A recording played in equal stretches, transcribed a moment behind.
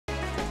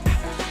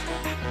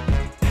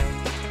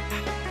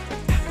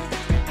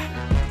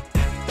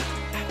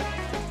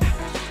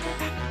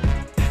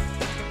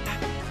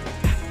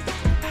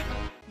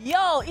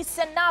It's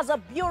another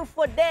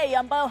beautiful day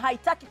ambayo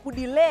haitaki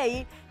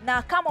kudelay,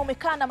 na kama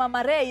umekaa na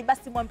Mama Ray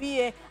basi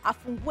mwambie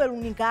afungue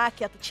runinga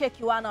yake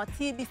atucheki wana wa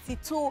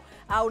TBC2.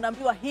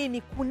 Unaambiwa hii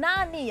ni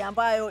Kunani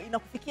ambayo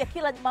inakufikia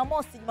kila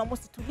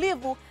Jumamosi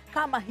tulivu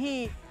kama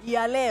hii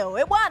ya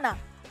leo. Bwana,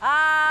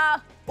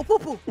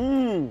 Upupu,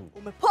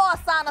 umepoa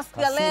sana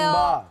siku ya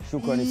leo.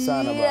 Shukrani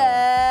sana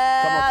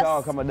bwana. Kama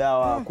kawa kama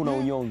dawa, hakuna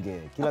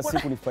unyonge. Kila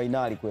siku ni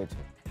finali kwetu.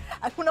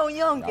 Hakuna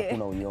unyonge.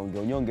 Hakuna unyonge.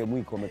 Unyonge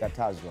mwiko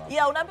umekatazwa.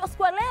 Unaambiwa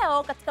siku ya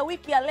leo, katika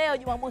wiki ya leo,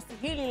 Jumamosi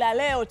hili la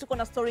leo, tuko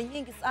na story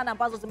nyingi sana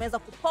ambazo zimeweza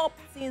kupop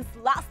since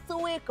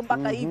last week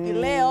mpaka hivi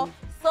leo.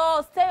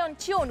 So stay on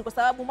tune kwa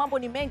sababu mambo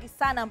ni mengi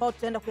sana ambayo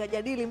tutaenda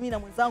kuyajadili mimi na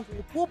mwenzangu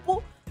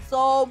Upupu.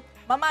 So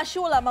Mama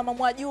Shula, Mama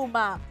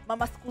Mwajuma,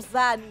 Mama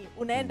Sikuzani,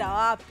 unaenda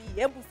wapi?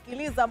 Hebu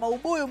sikiliza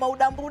maubuyu,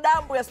 maudambu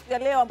ya siku ya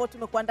leo ambao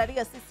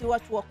tumekuandalia sisi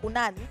watu wa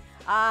Kunani.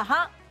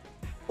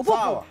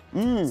 Upupu,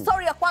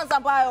 story ya kwanza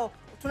ambayo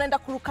tunaenda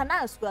kuruka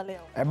nayo siku ya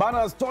leo.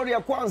 Bana, story ya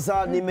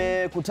kwanza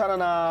nimekutana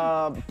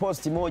na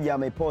posti moja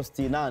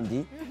ameposti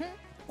Nandi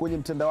kwenye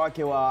mtandao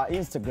wake wa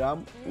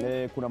Instagram.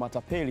 Kuna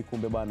matapeli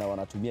kumbe bana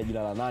wanatumia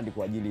jina la Nandi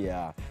kwa ajili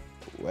ya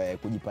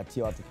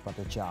kujipatia watu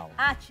kipato chao.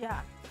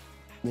 Acha.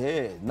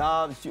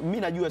 Na mimi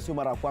najua sio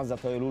mara ya kwanza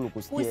kwa Lulu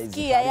kusikia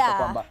hizi taarifa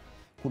kwamba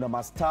kuna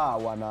mastaa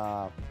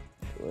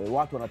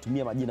watu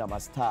wanatumia majina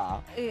mastaa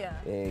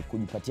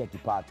kujipatia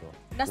kipato.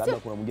 Labda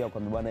kuna mwingine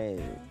kwa bwana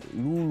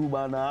Lulu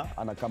bana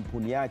ana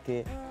kampuni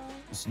yake,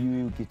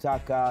 sijui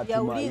ukitaka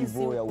tuma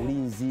hivyo ya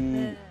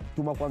ulinzi,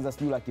 tuma kwanza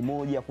sijui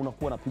 100,000, kuna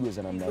kuwa na pigo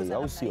za namna hiyo,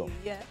 au sio?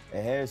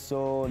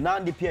 So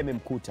Nandi pia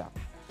imemkuta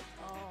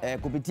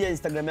kupitia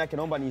Instagram yake.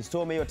 Naomba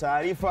niisome hiyo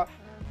taarifa.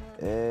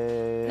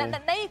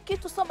 Na hii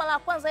kitu soma la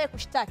kwanza yeye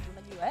kushtaki,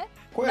 unajua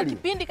Kweli? Na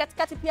kipindi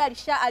katikati pia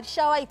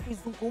alishawahi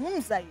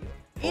kuizungumza hiyo.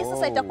 Hii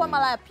sasa itakuwa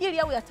mara ya pili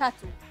au ya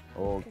tatu.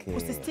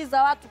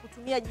 Kusisitiza watu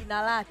kutumia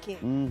jina lake.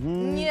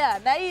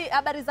 Na hii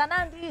habari za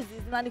Nandi hizi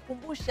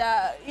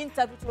zinanikumbusha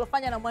interview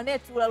tulofanya na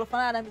mwanetu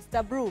alofanya na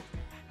Mr. Bru.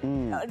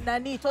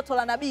 Nani Toto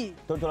la Nabii.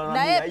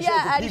 Na yeye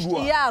pia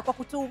alishia kwa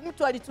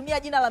mtu alitumia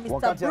jina la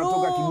Mr. Bru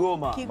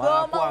kutoka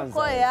Kigoma huko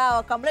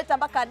wakamleta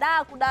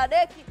mpaka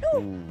kudadeki.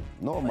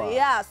 Noma.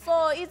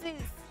 So hizi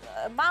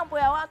mambo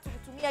ya watu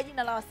kutumia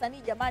jina la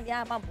wasanii, jamani,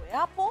 haya mambo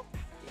yapo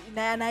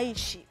na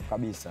yanaishi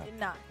kabisa.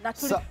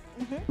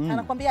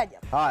 Anakuambiaje?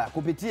 Haya,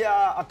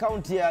 kupitia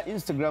akaunti ya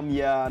Instagram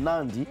ya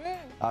Nandi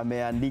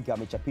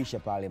amechapisha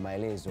pale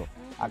maelezo.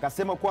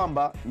 Akasema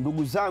kwamba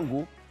ndugu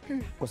zangu,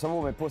 kwa sababu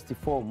ameposti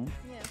form,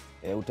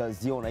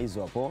 utaziona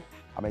hizo hapo.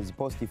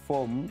 Ameziposti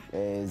form,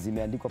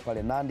 zimeandikwa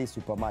pale Nandi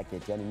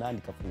Supermarket, yani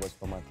Nandi kafungua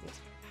supermarket.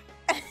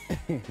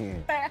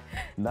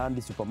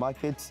 Nandi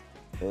Supermarket,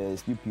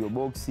 PO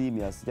Box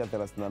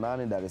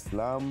 638 Dar es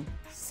Salaam,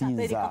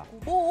 Sinza.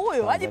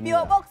 Huyo hadi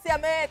PO Box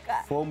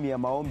ameweka. Form ya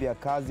maombi ya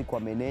kazi kwa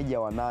meneja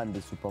wa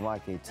Nandi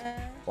Supermarket.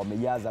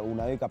 Wamejaza,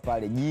 unaweka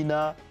pale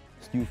jina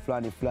sijui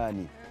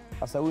fulani.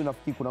 Sasa huyu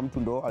nafikiri kuna mtu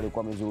ndo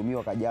alikuwa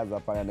amezulumiwa kajaza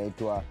pale,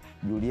 anaitwa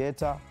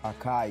Julieta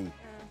Akai.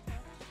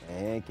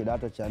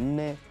 Kidato cha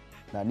 4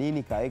 na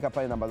nini, kaweka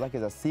pale namba zake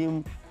za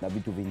simu na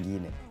vitu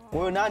vingine. Kwa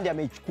hiyo Nandi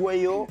amechukua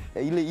hiyo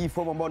hii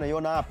form ambayo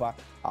unaiona hapa,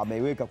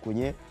 ameiweka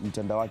kwenye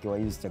mtandao wake wa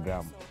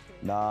Instagram.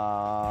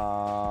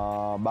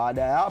 Na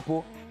baada ya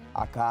hapo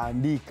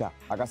akaandika,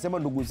 akasema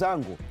ndugu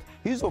zangu,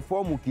 hizo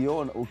form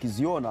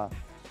ukiziona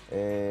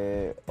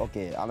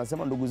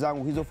anasema ndugu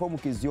zangu, hizo form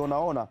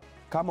ukiziona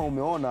kama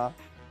umeona,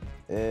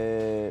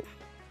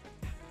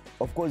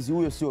 of course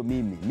huyo sio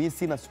mimi. Mimi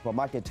sina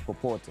supermarket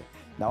popote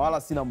na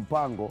wala sina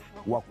mpango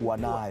wa kuwa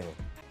nayo.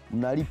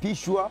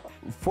 Mnalipishwa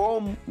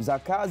form za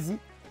kazi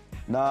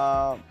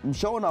na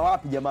mshaona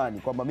wapi jamani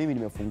kwamba mimi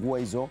nimefungua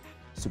hizo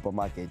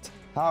supermarket?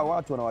 Hawa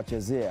watu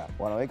wanawachezea,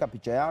 wanaweka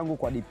picha yangu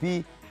kwa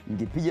DP,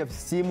 ngipiga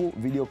simu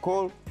video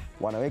call,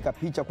 wanaweka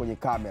picha kwenye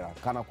kamera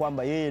kana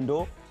kwamba yeye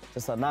ndo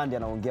sasa Nandi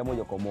anaongea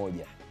moja kwa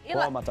moja.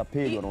 Kwa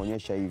matapeli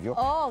wanaonyesha hivyo.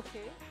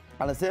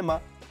 Anasema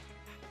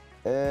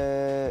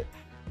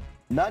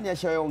nani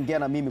ashaongea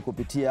na mimi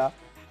kupitia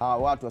hawa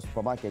watu wa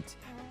supermarket?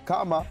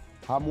 Kama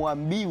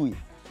hamuambiwi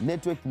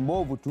network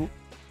mbovu tu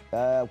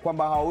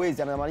kwamba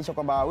hawezi, anamaanisha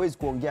kwamba hawezi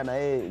kuongea na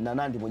yeye na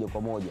Nandi moja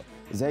kwa moja.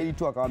 Zaidi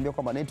tu akamwambia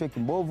kwamba network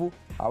mbovu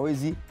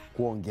hawezi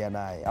kuongea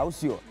naye, au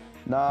sio?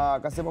 Na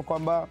akasema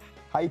kwamba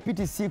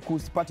haipiti siku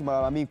sipati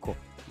malalamiko,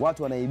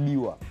 watu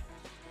wanaibiwa.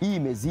 Hii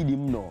imezidi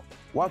mno.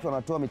 Watu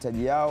wanatoa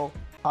mitaji yao,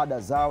 ada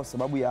zao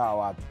sababu ya hawa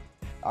watu.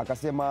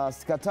 Akasema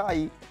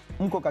sikatai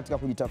mko katika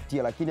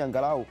kujitafutia, lakini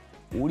angalau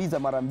uuliza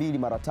mara 2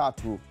 mara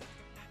 3.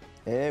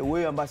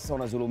 Wewe ambaye sasa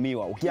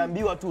unazulumiwa,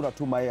 ukiambiwa tu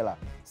unatuma hela,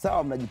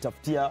 sawa,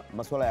 mnajitafutia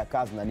masuala ya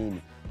kazi na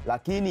nini,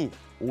 lakini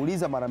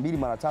uuliza mara 2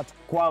 mara 3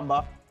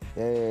 kwamba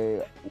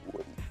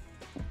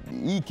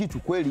hii kitu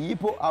kweli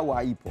ipo au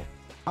haipo,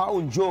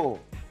 au njoo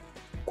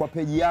kwa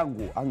peji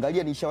yangu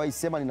angalia, nishawahi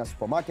sema nina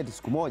supermarket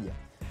siku moja.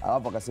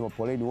 Alafu akasema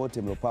poleni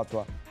wote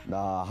mliopatwa na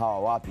hawa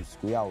watu,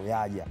 siku yao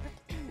yaja.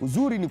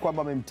 Uzuri ni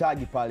kwamba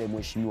amemtagi pale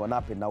mheshimiwa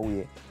Nape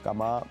Nnauye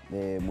kama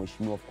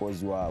mheshimiwa of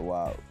course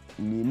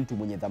ni mtu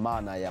mwenye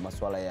dhamana ya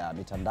masuala ya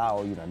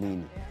mitandao na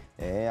nini.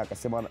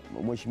 Akasema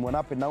mheshimiwa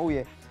Nape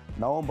Nnauye,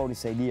 naomba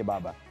unisaidie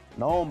baba.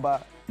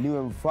 Naomba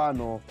niwe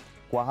mfano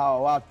kwa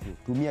hawa watu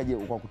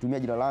kwa kutumia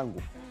jina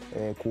langu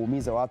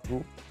kuumiza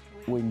watu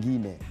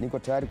wengine. Niko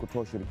tayari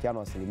kutoa ushirikiano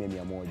wa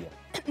 100%.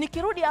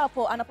 Nikirudi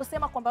hapo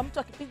anaposema kwamba mtu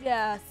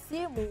akipiga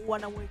simu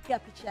wanamwekea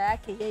picha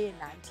yake yeye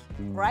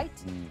Nandy,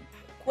 right?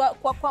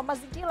 Kwa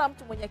mazingira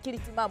mtu mwenye akili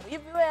timamu.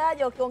 Hivi wewe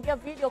aje ukiongea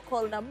video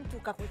call na mtu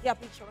kakuwekea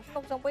picha,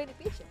 unashindwa kutambua hili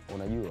picha?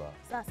 Unajua?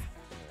 Sasa.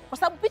 Kwa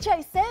sababu picha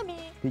haisemi,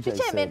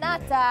 picha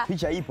imenata.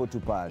 Picha ipo tu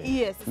pale.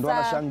 Yes, ndio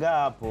anashangaa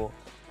hapo.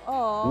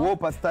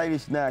 Uopa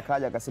stylish naye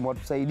akaja akasema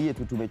watusaidie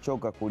tu,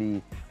 tumechoka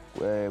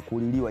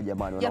kuliliwa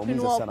jamani,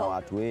 wanaumiza sana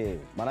watu.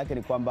 Maana yake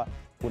ni kwamba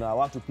kuna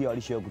watu pia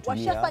walishawahi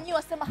kutumia.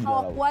 Washafanyiwa sema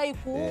hawakuwahi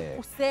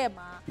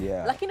kusema.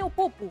 Lakini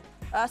upupu.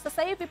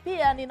 Sasa hivi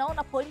pia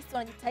ninaona polisi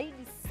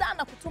wanajitahidi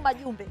sana kutuma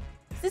jumbe.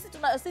 Sisi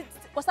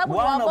kwa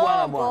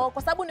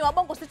sababu ni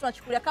wabongo, sisi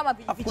tunachukulia kama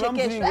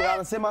vichekesho.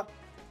 Anasema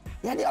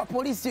yani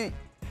polisi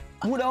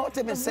muda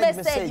wote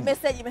message.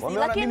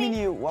 Lakini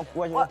mimi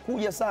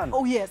wakuja sana.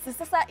 Oh yes.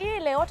 Sasa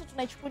ile watu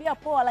tunaichukulia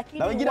poa,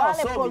 lakini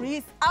wale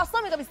polisi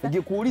hawasomi kabisa.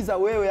 Nikikuuliza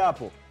wewe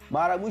hapo,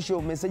 mara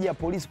mwisho message ya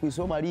polisi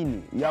kuisoma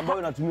lini, ambayo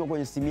inatumiwa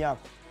kwenye simu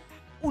yako?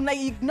 Una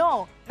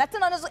ignore. Na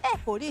tena unazo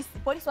polisi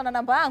wana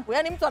namba yangu.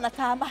 Yaani mtu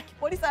anatamaki,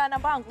 polisi ana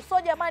namba yangu.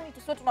 So jamani,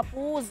 tusiwe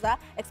tunapuuza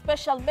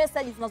special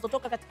messages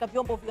zinazotoka katika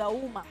vyombo vya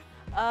umma.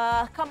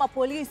 Kama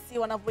polisi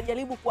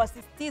wanavyojaribu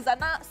kuasisitiza,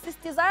 na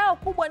sisitiza yao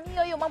kubwa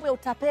ni hiyo mambo ya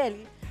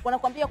utapeli.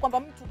 Wanakuambia kwamba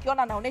mtu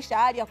ukiona anaonesha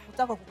hali ya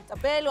kutaka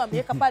kukutapeli,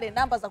 wameweka pale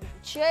namba za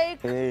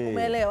kukucheck,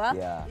 umeelewa?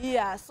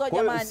 So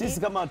jamani,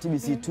 sisi kama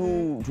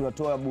TBC2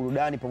 tunatoa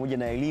burudani pamoja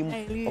na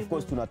elimu. Of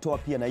course tunatoa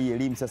pia na hii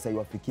elimu sasa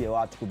iwafikie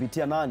watu.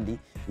 Kupitia Nandy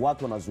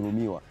watu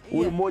wanadhulumiwa.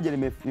 Huyu mmoja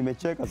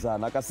nimecheka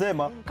sana,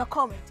 akasema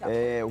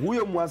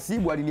huyo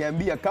mhasibu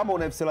aliniambia kama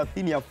una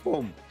 30 ya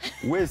form,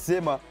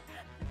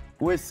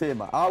 wewe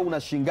sema au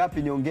una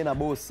shingapi niongee na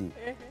bosi.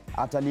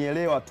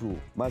 Atanielewa tu.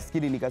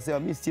 Maskini nikasema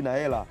mimi sina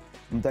hela,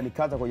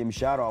 mtanikata kwenye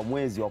mshahara wa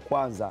mwezi wa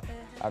kwanza.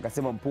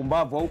 Akasema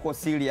mpumbavu, hauko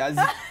serious.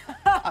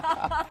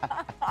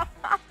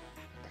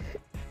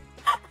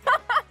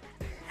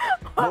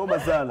 Noma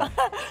sana.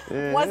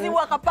 Mwazibu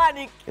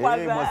akapanic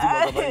kwanza.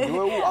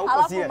 Wewe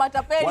hauko serious.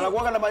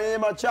 Wanakuwa na maneno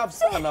machafu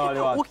sana wale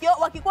watu.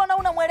 Wakikuwa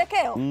una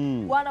mwelekeo,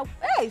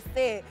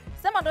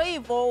 sema ndo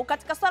hivyo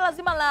katika swala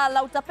zima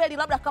la utapeli,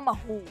 labda kama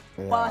huu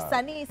kwa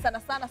wasanii sana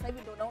sasa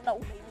hivi ndio unaona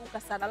unaibuka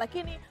sana,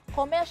 lakini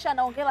Komesha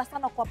naongela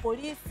sana kwa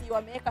polisi,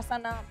 wameweka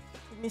sana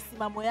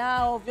misimamo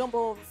yao.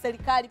 Vyombo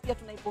serikali pia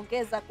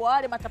tunaipongeza kwa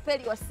wale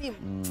matapeli wa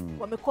simu,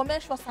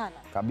 wamekomeshwa sana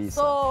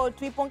kabisa. So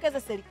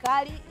tuipongeze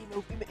serikali,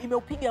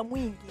 imeupiga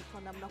mwingi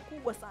kwa namna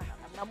kubwa sana,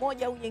 namna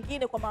moja au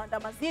nyingine, kwa maana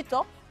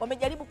mazito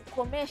wamejaribu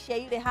kukomesha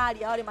ile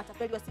hali ya wale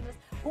matapeli wa simu.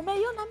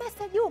 Umeiona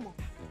message humo?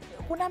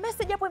 Kuna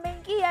message hapo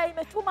imeingia,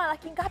 imetuma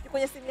laki ngapi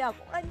kwenye simu yako?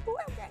 Unajibu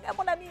wewe,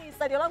 mbona mimi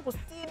salio langu 60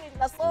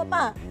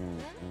 linasoma?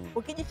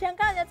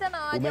 Ukijichanganya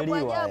tena ajabu.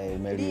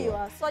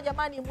 So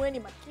jamani, mweni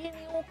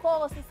makini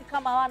huko. Sisi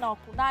kama wana wa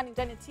Kunani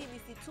ndani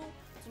TBC2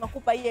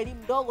 tunakupa hii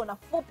elimu ndogo na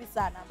fupi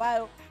sana,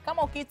 ambayo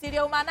kama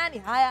ukiitilia umanani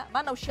haya,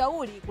 maana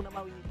ushauri kuna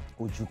mawili,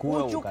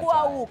 uchukua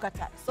au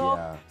ukatae. So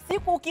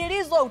siku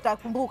ukiulizwa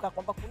utakumbuka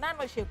kwamba Kunani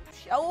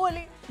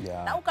walishakushauri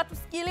na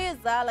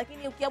ukatusikiliza,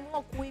 lakini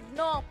ukiamua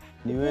kuignore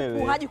ni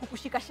wewe haji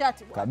kukushika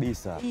shati bwana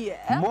kabisa.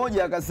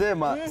 Mmoja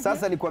akasema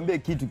sasa nikwambie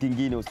kitu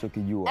kingine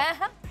usichokijua.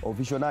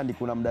 Official Nandy,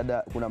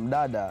 kuna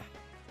mdada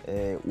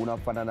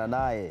unafanana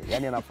naye,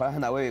 yani anafanana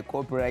na wewe,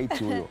 copyright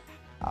huyo.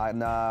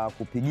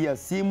 Anakupigia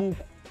simu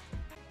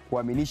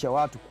kuaminisha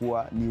watu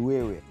kuwa ni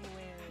wewe.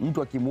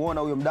 Mtu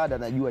akimuona huyo mdada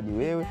anajua ni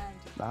wewe,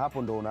 na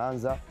hapo ndo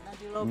unaanza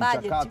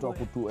mchakato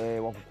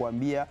wa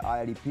kukuambia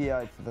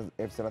alipia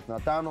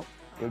 35,000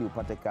 ili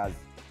upate kazi.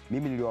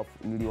 Mimi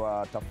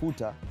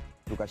niliwatafuta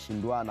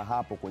tukashindwana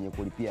hapo kwenye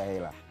kulipia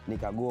hela,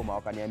 nikagoma.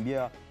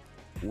 Wakaniambia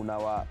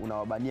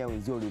unawabania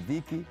wenzio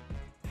riziki,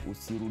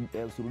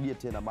 usirudie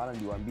tena. Maana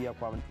niliwaambia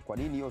kwa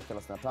nini hiyo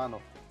 35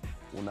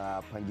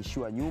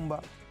 unapangishiwa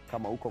nyumba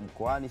kama huko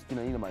mkoani, sio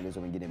na nini,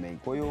 maelezo mengine mengi.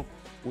 Kwa hiyo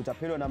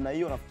utapelwa namna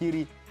hiyo.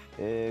 Nafikiri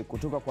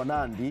kutoka kwa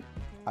Nandy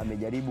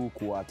amejaribu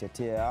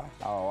kuwatetea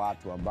hawa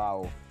watu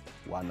ambao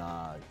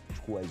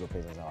wanachukua hizo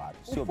pesa za watu.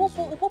 Sio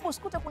vizuri. Upupu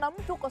usikute kuna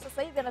mtu uko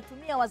sasa hivi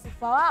anatumia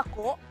wazifa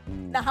wako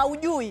na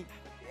haujui.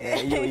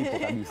 Hiyo ipo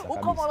kabisa.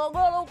 Uko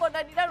Morogoro, uko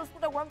ndani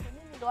usikute kuna mtu,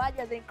 mimi ndo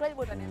aje za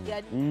incredible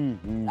utaniambia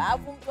nini?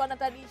 Alafu mtu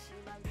anatadishi,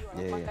 unaambiwa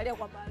anaangalia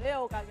kwamba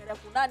leo kaangalia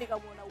Kunani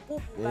kamuona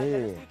upupu,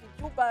 kaangalia siki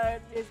chupa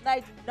this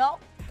night, no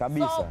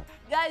kabisa. So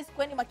guys,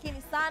 kweni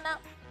makini sana.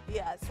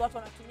 Yes, watu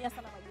wanatumia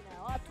sana majina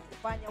ya watu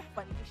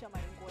kufanikisha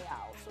malengo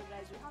yao. So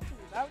guys, you have to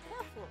be very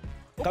careful.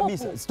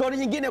 Kabisa. Story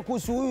nyingine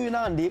kuhusu huyu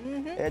Nandy,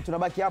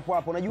 tunabaki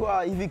hapo.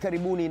 Unajua hivi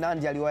karibuni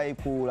Nandy aliwahi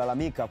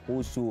kulalamika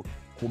kuhusu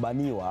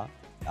kubaniwa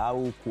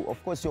au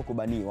of course sio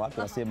kubaniwa,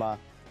 tunasema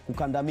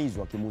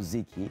kukandamizwa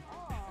kimuziki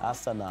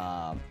hasa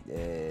na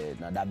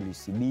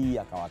WCB.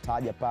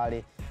 Akawataja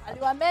pale,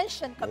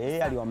 Aliwa-mention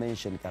kabisa.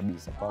 Aliwa-mention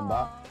kabisa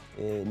kwamba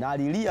na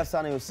alilia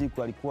sana hiyo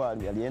siku.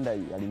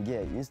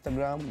 Aliingia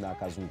Instagram na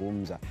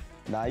akazungumza,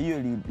 na hiyo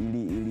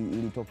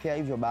ilitokea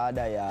hivyo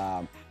baada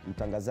ya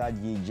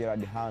mtangazaji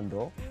Gerard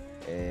Hando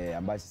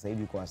ambaye sasa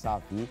hivi kwa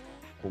Wasafi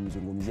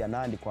kumzungumzia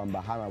Nandy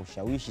kwamba hana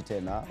ushawishi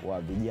tena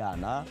wa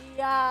vijana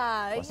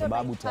kwa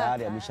sababu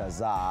tayari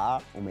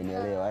ameshazaa,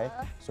 umenielewa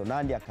So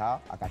Nandy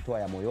akatoa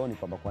ya moyoni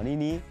kwamba kwa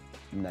nini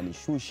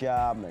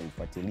mnanishusha,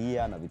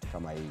 mnanifuatilia na vitu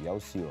kama hivi,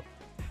 au sio?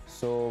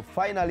 So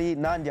finally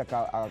Nandy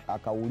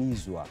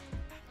akaulizwa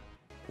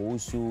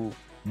kuhusu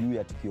juu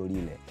ya tukio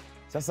lile.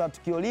 Sasa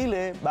tukio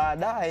lile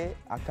baadaye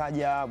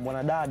akaja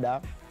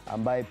mwanadada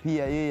ambaye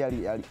pia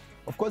yeye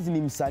of course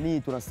ni msanii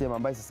tunasema,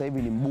 ambaye sasa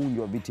hivi ni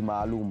mbunge wa viti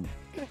maalum,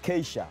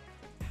 Keisha.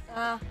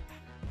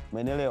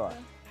 Umeelewa?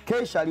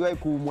 Keisha aliwahi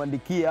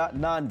kumwandikia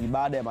Nandy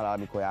baada ya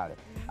malalamiko yale.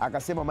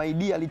 Akasema, my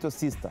dear little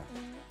sister,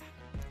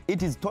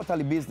 it is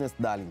totally business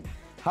darling.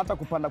 Hata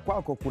kupanda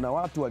kwako kuna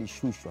watu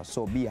walishushwa,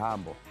 so be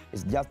humble.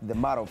 It's just the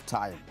matter of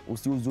time.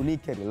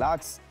 Usihuzunike,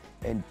 relax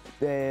and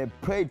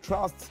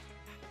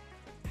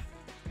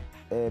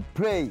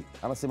pray.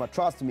 Anasema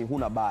trust me,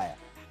 huna baya.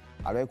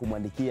 Aliwahi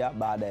kumwandikia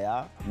baada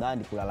ya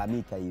Nandy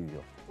kulalamika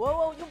hivyo.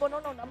 Wewe ujumbe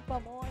unaona unampa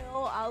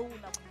moyo au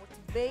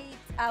unamotivate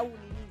au ni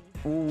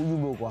nini?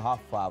 Ujumbe uko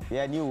half.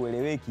 Yaani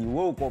ueleweki,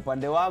 wewe uko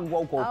upande wangu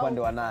au uko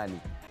upande wa nani?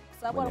 Kwa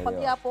sababu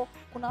anakuambia hapo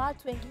kuna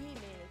watu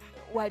wengine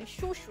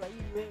walishushwa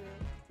ili wewe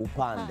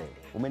upande.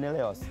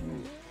 Umeelewa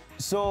sijui?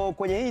 So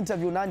kwenye hii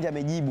interview Nandy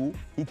amejibu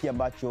hiki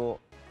ambacho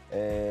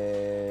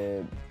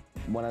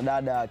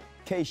mwanadada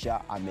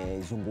Keisha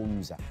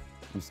amezungumza.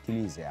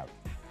 Msikilize hapo.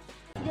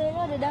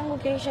 Sijaelewa dadangu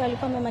Keisha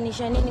alikuwa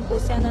amemaanisha nini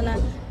kuhusiana na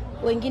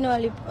wengine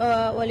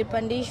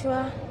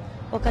walipandishwa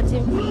wakati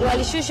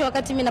walishushwa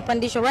wakati mimi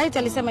napandishwa, right?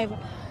 Alisema hivyo.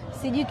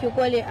 Sijui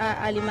kiukweli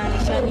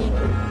alimaanisha nini.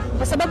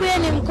 Kwa sababu yeye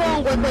ni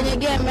mkongwe kwenye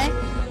game,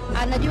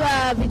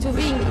 anajua vitu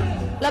vingi.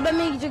 Labda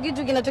mimi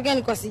kitu kinatokea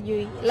ni kwa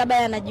sijui. Labda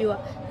yeye anajua.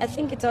 I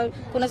think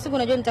kuna siku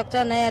najua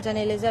nitakutana naye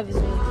atanielezea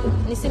vizuri.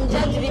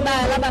 Nisimjudge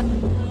vibaya, labda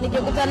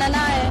nikikutana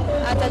naye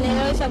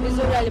atanielewesha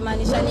vizuri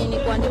alimaanisha nini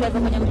kuandika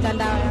hivyo kwenye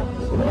mtandao.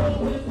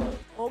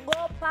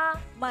 Ogopa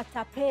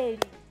matapeli.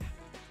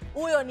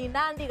 Huyo ni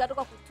Nandy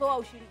katoka kutoa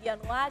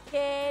ushirikiano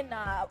wake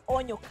na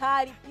onyo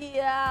kali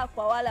pia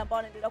kwa wale ambao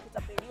wanaendelea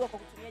kutapeliwa kwa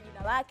kutumia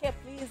jina lake.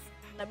 Please,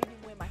 inabidi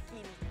muwe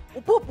makini.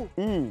 Upupu.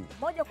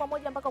 Moja kwa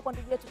moja mpaka kwa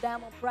ndugu yetu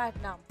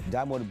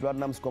Diamond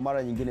Platnumz kwa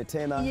mara nyingine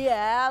tena.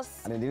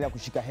 Yes. Anaendelea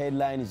kushika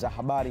headlines za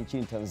habari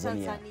nchini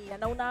Tanzania.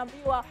 Na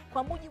unaambiwa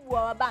kwa mujibu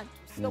wa Wabantu,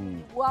 sio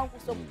mujibu wangu,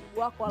 sio mujibu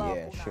wako wala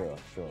wako.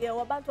 Sure.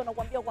 Wabantu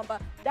wanakuambia kwamba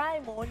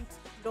Diamond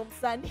ndo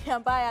msanii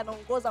ambaye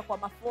anaongoza kwa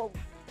mafomu.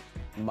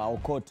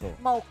 Maokoto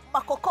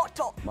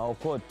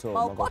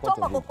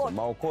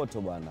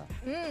bwana.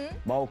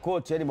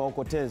 Maokoto yani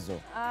maokotezo.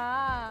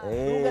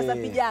 Lugha za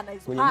vijana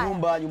hizo. Kwenye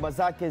nyumba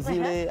zake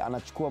zile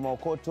anachukua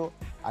maokoto,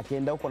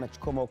 akienda huko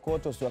anachukua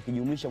maokoto, sio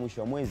akijumlisha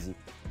mwisho wa mwezi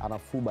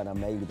anafuba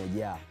namna ile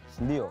imejaa.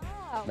 Ndio.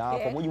 Na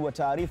kwa mujibu wa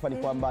taarifa ni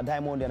kwamba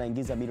Diamond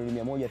anaingiza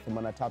milioni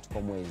 183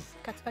 kwa mwezi.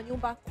 Katika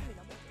nyumba 11.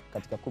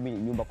 Katika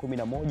nyumba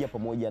 11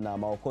 pamoja na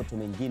maokoto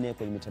mengine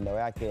kwenye mitandao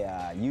yake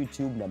ya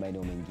YouTube na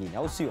maeneo mengine,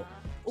 au sio?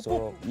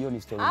 So hiyo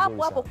ni story nzuri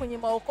sana. Hapo kwenye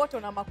maokoto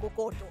na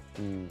makokoto.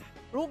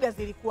 Lugha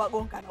zilikuwa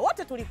gongana.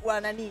 Wote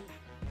tulikuwa na nini?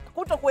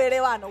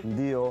 Kutokuelewana huko.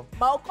 Ndio.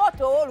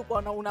 Maokoto wewe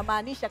ulikuwa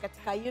unamaanisha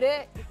katika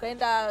ile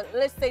ukaenda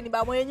let's say ni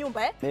baba mwenye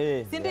nyumba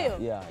si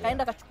ndio?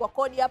 Kaenda kachukua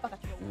kodi hapa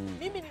kachukua.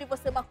 Mimi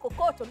nilivyosema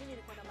kokoto mimi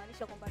nilikuwa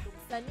namaanisha kwamba ndo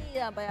msanii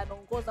ambaye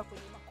anaongoza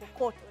kwenye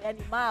makokoto, yani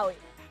mawe.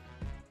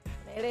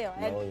 Unaelewa?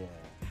 Yani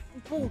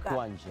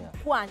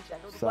Mkwanja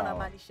ndo tulikuwa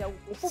namaanisha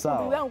huko. Ufupu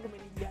ndugu yangu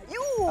umenijia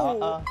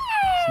juu.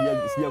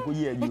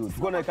 Sijakujia juu.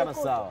 Tulikuwa tunaonekana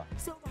sawa.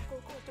 Sio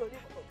makokoto, ni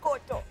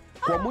makokoto.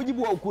 Kwa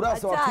mujibu wa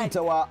ukurasa wa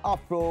Twitter wa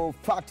Afro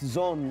Fact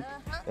Zone,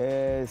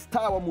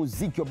 star wa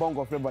muziki wa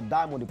Bongo Flava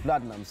Diamond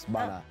Platnumz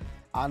bana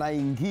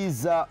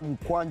anaingiza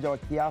mkwanja wa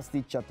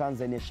kiasi cha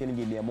Tanzania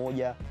shilingi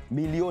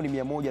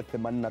milioni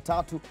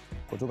 183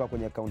 kutoka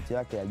kwenye akaunti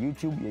yake ya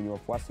YouTube yenye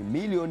wafuasi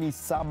milioni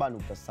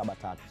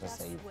 7.73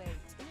 sasa hivi.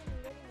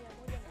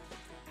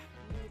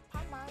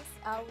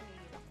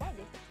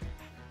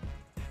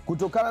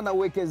 Kutokana na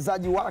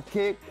uwekezaji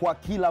wake kwa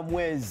kila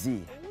mwezi.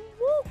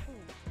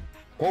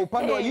 Kwa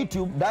upande wa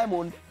YouTube,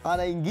 Diamond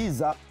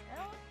anaingiza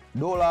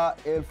dola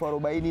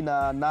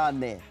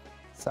 48,000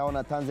 sawa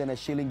na Tanzania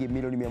shilingi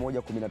milioni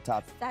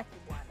 113.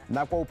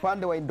 Na kwa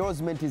upande wa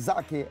endorsement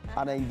zake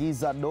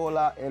anaingiza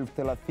dola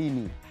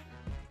 30,000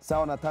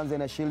 sawa na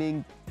Tanzania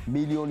shilingi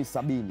milioni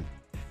 70.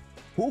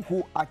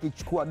 Huku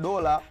akichukua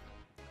dola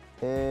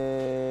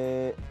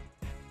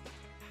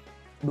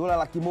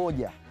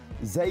 100,000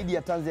 zaidi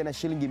ya Tanzania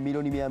shilingi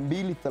milioni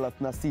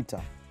 236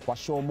 kwa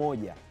show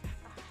moja.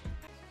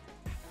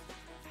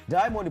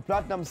 Diamond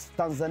Platnumz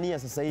Tanzania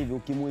sasa hivi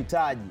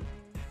ukimuhitaji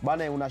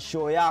bana, una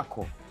show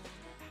yako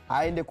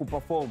aende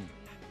kuperform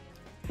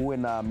uwe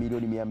na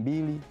milioni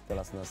 236.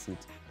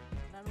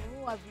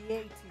 Nanunua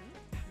V8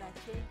 na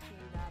chenchi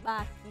na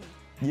baki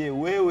Je,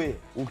 wewe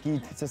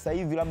sasa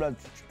hivi labda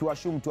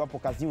tuashumu tu hapo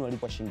kazini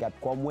unalipwa shilingi ngapi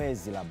kwa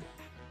mwezi labda?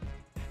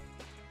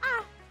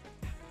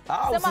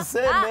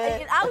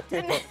 Usiseme.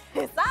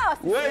 Sawa.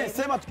 Wewe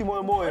sema tu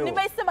kimoyomoyo.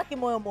 Nimeisema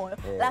kimoyomoyo.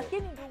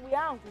 Lakini ndugu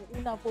yangu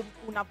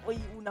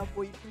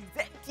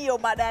unavyoipresent hiyo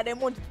mada ya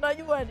Diamond,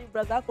 tunajua ni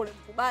brother yako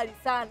unamkubali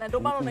sana. Ndio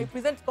maana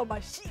unaipresent kwa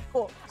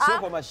mashiko. Sio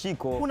kwa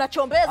mashiko.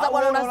 Unachombeza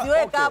bwana,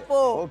 unaziweka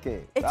hapo. Okay.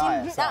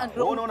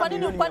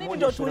 Kwa nini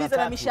ndio tuulize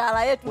na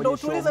mishahara yetu? Ndio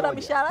tuulize na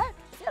mishahara yetu.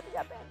 Si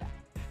hatujapenda.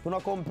 Tuna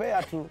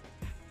compare tu.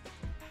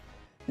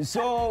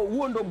 So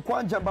huo ndo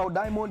mkwanja ambao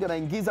Diamond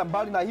anaingiza.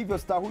 Mbali na hivyo,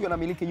 star huyo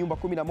anamiliki nyumba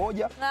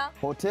 11,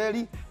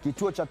 hoteli,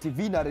 kituo cha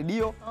TV na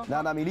redio, na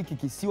anamiliki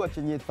kisiwa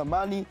chenye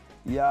thamani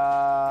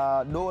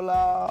ya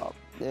dola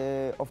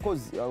of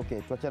course,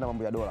 okay, tuachane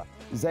mambo ya dola,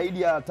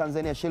 zaidi ya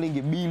Tanzania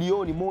shilingi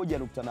bilioni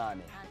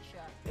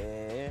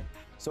 1.8.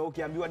 So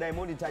ukiambiwa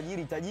Diamond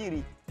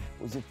tajiri,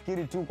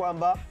 usifikiri tu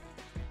kwamba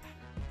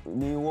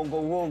ni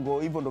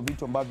uongo. Hivyo ndo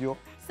vitu ambavyo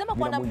sema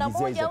kwa namna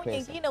moja au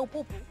nyingine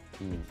upupu.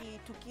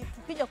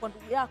 Tukija kwa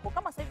ndugu yako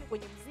kama sasa hivi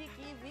kwenye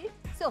muziki hivi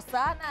sio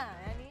sana,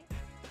 yani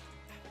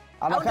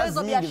ana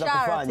kazi nyingi za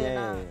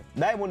kufanya.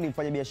 Diamond ni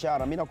mfanya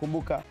biashara. Mimi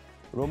nakumbuka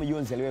Romy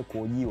Jones aliwahi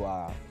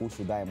kuhojiwa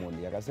kuhusu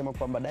Diamond, akasema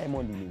kwamba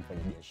Diamond ni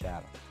mfanya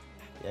biashara.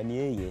 Yani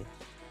yeye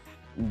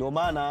ndio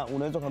maana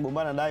unaweza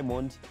kugombana na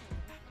Diamond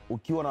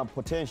ukiwa na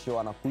potential,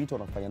 anakuita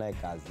unafanya naye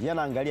kazi. Yeye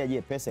anaangalia,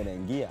 je, pesa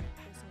inaingia?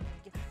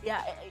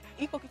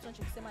 Iko kitu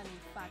anachosema ni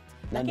fact.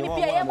 Lakini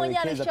pia yeye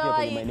mwenyewe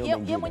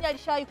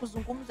alishawahi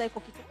kuzungumza iko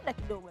kitu muda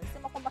kidogo.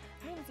 Alisema kwamba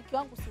mimi muziki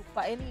wangu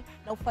yani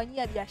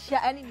naufanyia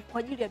biashara, yani ni kwa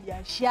ajili ya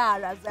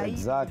biashara zaidi.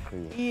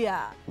 Exactly.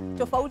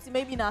 Tofauti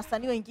maybe na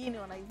wasanii wengine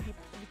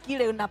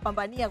kile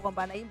unapambania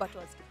kwamba anaimba tu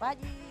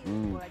asikipaji,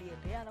 bora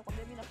aliendelea na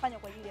kwamba mimi nafanya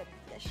kwa ajili ya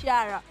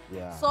biashara.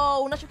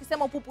 So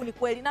unachokisema upupu ni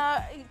kweli,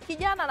 na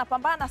kijana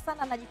anapambana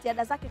sana na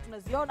jitihada zake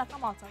tunaziona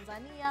kama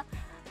Watanzania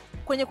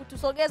kwenye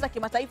kutusogeza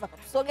kimataifa,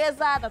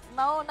 katusogeza na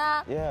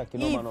tunaona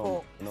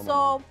hivyo.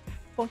 So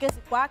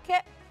pongezi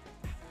kwake,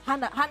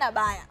 hana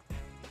baya.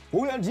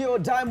 Huyo ndio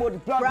Diamond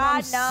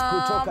Platnumz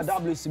kutoka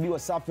WCB,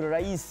 Wasafi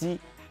Raisi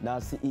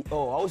na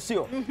CEO, au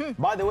sio?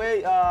 By the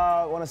way,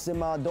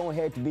 wanasema don't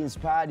hate to be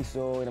inspired,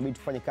 so inabidi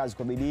tufanye kazi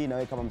kwa bidii. Na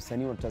wewe kama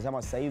msanii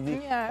unatazama sasa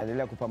hivi,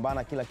 endelea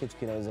kupambana, kila kitu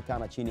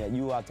kinawezekana chini ya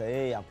jua. Hata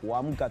yeye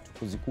hakuamka tu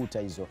kuzikuta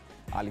hizo,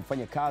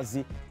 alifanya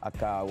kazi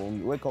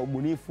akaweka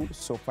ubunifu,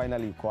 so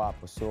finally yuko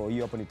hapo. So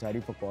hiyo hapo ni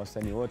taarifa kwa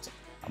wasanii wote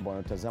ambao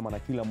wanatazama na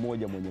kila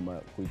mmoja mwenye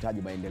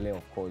kuhitaji maendeleo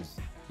of course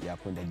ya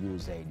kwenda juu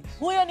zaidi.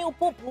 Huyo ni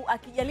upupu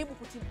akijaribu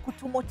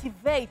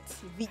kutumotivate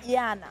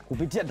vijana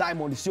kupitia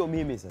Diamond, sio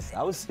mimi sasa,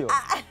 au sio?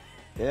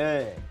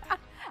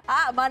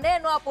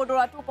 Maneno hapo ndo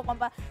watupo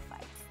kwamba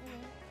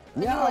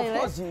of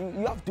course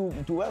you have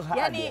to work hard.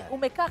 Yani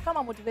umekaa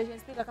kama motivation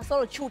speaker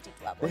kasoro chuti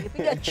tu hapo.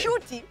 Ukipiga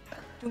chuti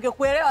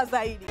tungekuelewa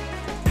zaidi.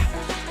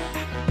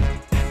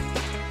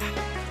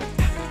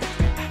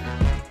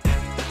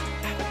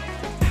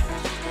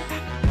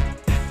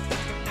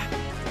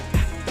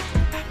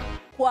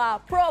 Kwa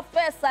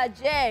Professor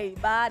J,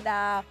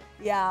 baada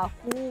ya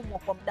kuumwa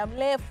kwa muda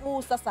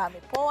mrefu, sasa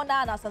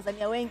amepona na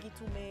Watanzania wengi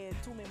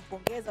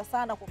tumempongeza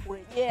sana kwa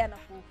kurejea na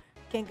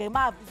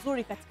kukengemaa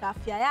vizuri katika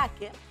afya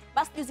yake.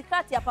 Basi juzi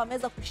kati hapa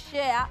ameweza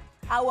kushare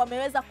au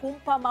ameweza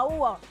kumpa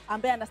maua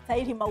ambaye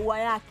anastahili maua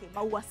yake,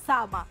 Maua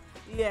Sama.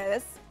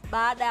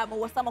 Baada ya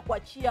Maua Sama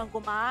kuachia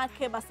ngoma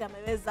yake, basi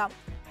ameweza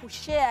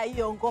kushare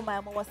hiyo ngoma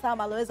ya Maua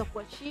Sama aliyoweza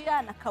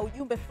kuachia na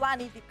kaujumbe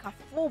fulani hivi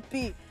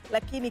kafupi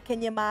lakini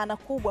kenye maana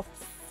kubwa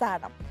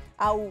sana,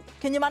 au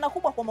kenye maana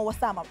kubwa kwa Maua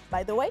Sama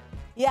by the way.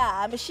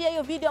 Ameshare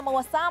hiyo video ya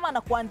Maua Sama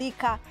na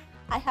kuandika,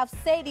 I have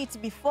said it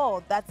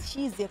before that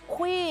she's a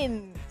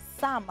queen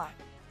Sama.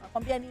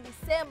 Nakwambia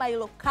nilisema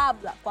hilo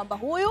kabla kwamba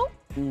huyu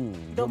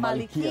ndo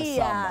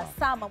Malkia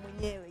Sama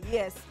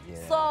mwenyewe.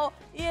 So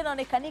hiyo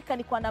inaonekanika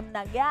ni kwa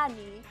namna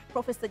gani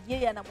Professor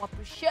J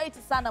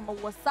anamappreciate sana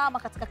Maua Sama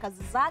katika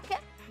kazi zake,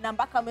 na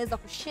mpaka ameweza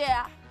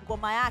kushare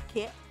ngoma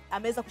yake,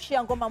 ameweza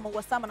kushare ngoma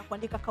Maua Sama na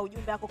kuandika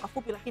kaujumbe yako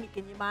kafupi lakini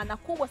kenye maana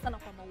kubwa sana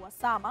kwa Maua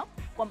Sama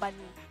kwamba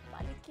ni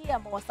Malkia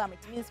Maua Sama.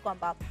 It means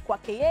kwamba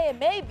kwake yeye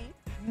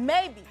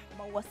maybe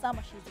Maua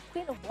Sama she is the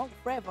queen of Bongo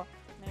Flava.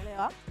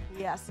 Unaelewa?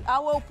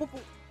 Au upupu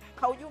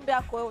kaujumbe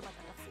yako wewe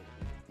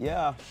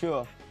unatafsiri?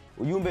 Sure.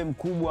 Ujumbe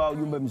mkubwa,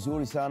 ujumbe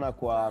mzuri sana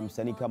kwa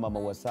msanii kama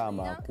Maua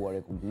Sama kuwa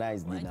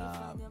recognized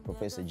na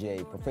Professor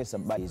J.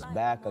 Professor is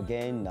back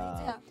again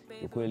na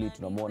ukweli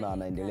tunamwona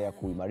anaendelea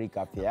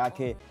kuimarika afya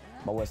yake.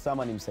 Maua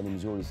Sama ni msanii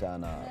mzuri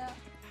sana.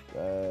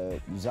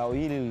 Zao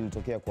hili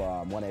lilitokea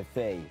kwa Mwana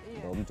FA,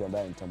 ndio mtu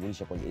ambaye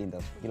anitambulisha kwenye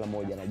industry. Kila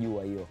mmoja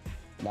anajua hiyo.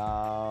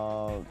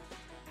 Na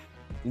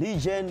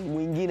legend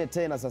mwingine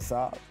tena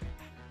sasa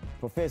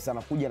Professor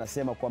anakuja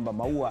anasema kwamba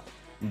Maua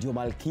ndio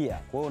Malkia.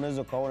 Kwa hiyo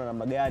unaweza kaona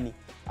namna gani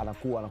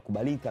anakuwa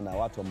anakubalika na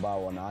watu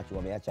ambao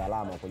wameacha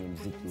alama kwenye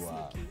muziki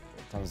wa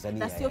Tanzania.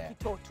 Na sio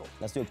kitoto.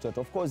 Na sio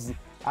kitoto. Of course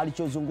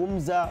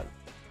alichozungumza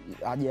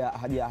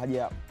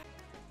haja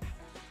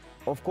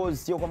of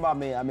course sio kwamba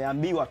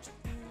ameambiwa tu.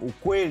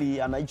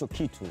 Ukweli ana hicho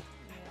kitu.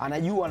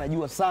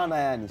 Anajua sana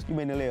yani, sijui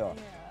umeelewa.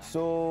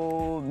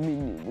 So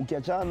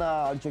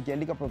ukiachana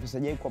alichokiandika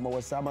Professor Jay kwa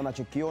Maua Sama,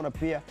 nachokiona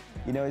pia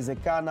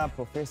inawezekana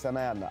Professor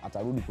naye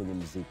atarudi kwenye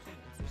muziki.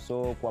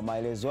 So kwa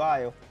maelezo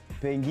hayo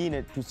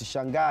pengine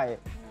tusishangae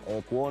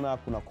kuona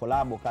kuna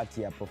collab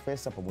kati ya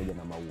Professor pamoja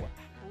na Maua.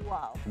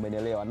 Wow.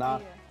 Umeelewa? Na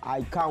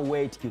I can't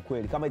wait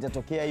kikweli. Kama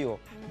itatokea hiyo,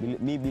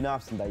 mimi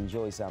binafsi nda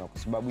enjoy sana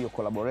kwa sababu hiyo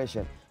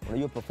collaboration.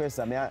 Unajua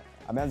Professor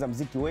ameanza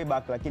muziki way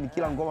back, lakini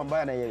kila ngoma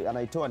ambayo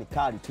anaitoa ni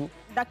kali tu.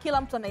 Na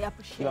kila mtu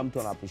anaiappreciate. Kila mtu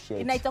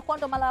ana-appreciate. Na itakuwa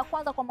ndo mara ya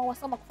kwanza kwa Maua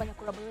Sama kufanya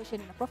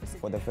collaboration na Professor.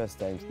 For the first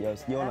time.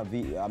 Sijaona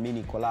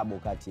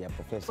collab kati ya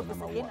Professor na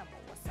Maua.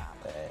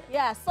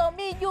 Yeah, so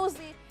mi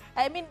juzi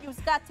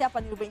kati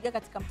hapa nilipoingia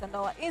katika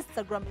mtandao wa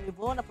Instagram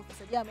nilivyoona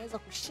Professor Jay ameweza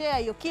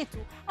kushare hiyo kitu,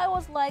 I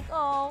was like,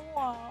 oh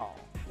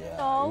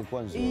wow.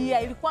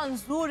 Ilikuwa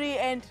nzuri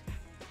and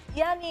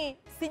yani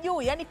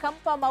sijui, yani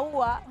kampa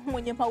Maua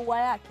mwenye maua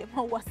yake,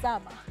 Maua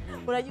Sama.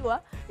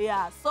 Unajua?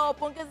 Yeah, so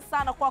pongezi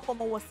sana kwako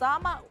Maua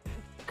Sama.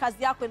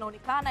 Kazi yako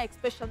inaonekana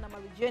especially na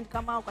Marijane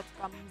kama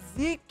katika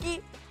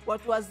muziki,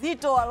 watu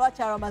wazito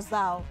walioacha alama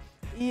zao.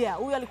 Yeah,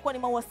 huyu alikuwa ni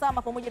Maua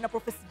Sama pamoja na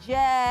Professor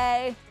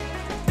Jay.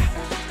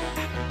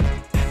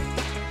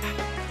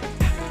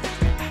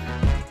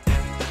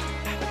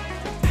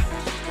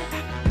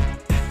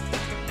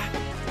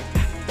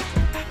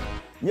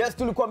 Yes,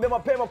 tulikuambia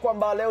mapema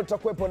kwamba leo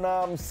tutakuwepo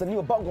na msanii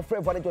wa Bongo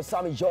Flava anaitwa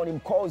Sammy John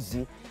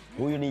Mkozi.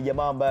 Huyu ni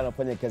jamaa ambaye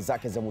anafanya kazi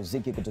zake za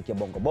muziki kutokea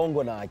Bongo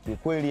Bongo na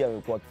kiukweli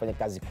amekuwa akifanya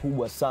kazi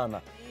kubwa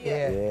sana.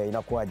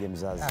 Inakuaje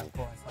mzazi?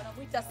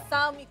 Wanamuita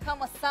Sammy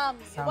kama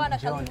Sammy. Bwana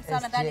karibu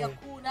sana ndani ya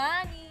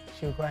Kunani.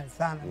 Shukrani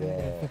sana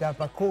nimefika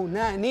hapa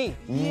Kunani.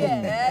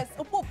 Yes,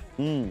 upupu.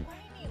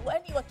 Kwa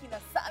nini wakina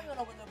Sammy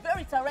wanakuwa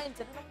very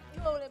talented?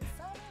 Unamjua ule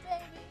Sammy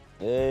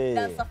baby?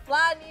 Dansa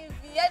fulani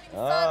hivi, yani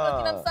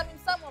wakina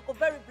Sammy wako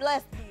very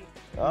blessed.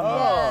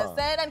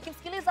 Yes, na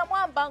nikimsikiliza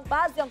Mwamba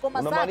baadhi ya ngoma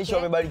zake. Unamaanisha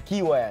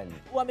wamebarikiwa yani?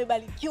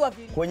 Wamebarikiwa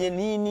vile. Kwenye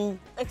nini?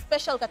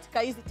 Especially katika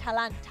hizi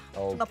talanta.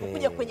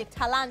 Tunapokuja kwenye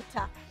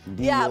talanta.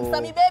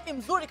 Sammy baby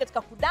mzuri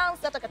katika kudansa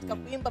hata katika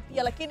kuimba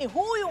pia, lakini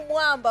huyu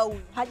Mwamba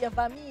huyu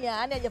hajavamia,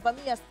 yani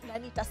hajavamia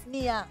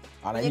tasnia.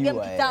 Kwenye game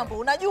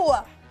kitambo,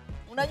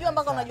 Unajua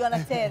mpaka unajua na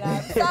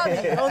tena.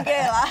 Sammy,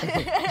 hongera.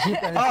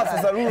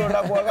 Sasa Rulo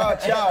unakuwa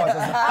chawa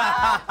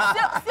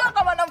sasa. Sio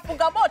kama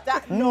namfunga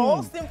mota.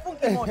 No,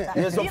 simfungi mota.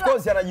 Yes, of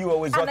course anajua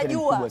uwezo wake ni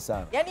mkubwa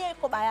sana. Yaani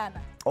yuko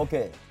bayana.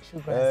 Okay.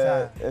 Shukrani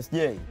sana. SJ.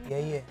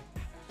 Yeah.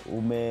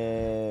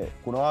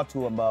 Kuna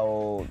watu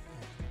ambao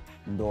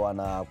ndo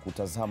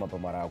wanakutazama kwa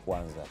mara ya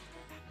kwanza.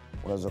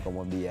 Unaweza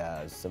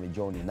kumwambia Sammy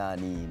John ni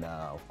nani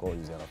na of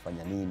course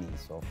anafanya nini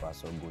so far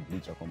so good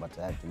licha kwamba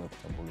tayari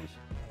tumekutambulisha.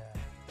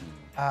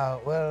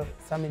 Well,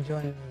 Sammy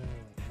John ni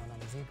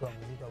mwanamuziki wa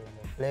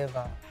Bongo Flava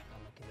wa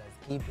kizazi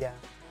kipya,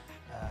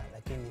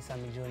 lakini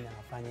Sammy John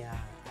anafanya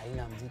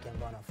aina ya muziki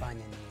ambao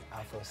anafanya ni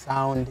Afro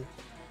sound.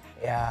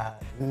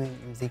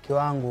 Muziki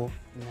wangu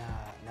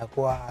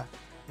nakuwa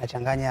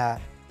nachanganya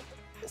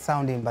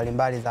sound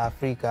mbalimbali za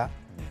Afrika,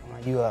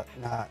 unajua,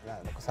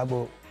 kwa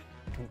sababu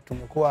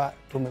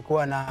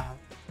tumekuwa na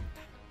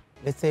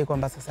let's say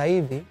kwamba sasa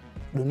hivi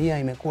dunia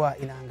imekuwa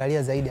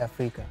inaangalia zaidi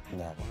Afrika,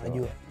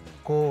 unajua.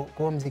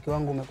 Kwa muziki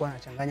wangu umekuwa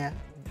nachanganya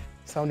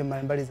sound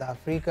mbalimbali za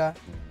Afrika,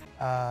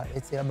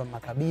 let's say labda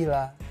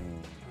makabila,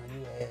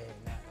 unajua,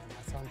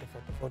 na sound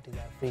tofauti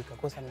za Afrika.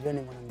 Kwa Sammy John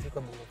ni mwanamuziki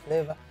wa Bongo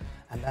Flava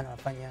ambaye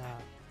anafanya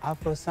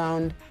Afro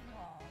sound.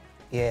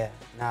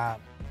 Na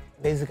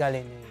basically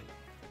ni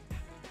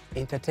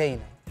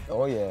entertainer.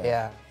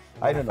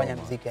 Anafanya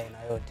muziki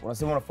aina yote.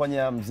 Unasema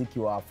unafanya muziki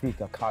wa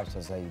Africa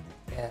culture zaidi.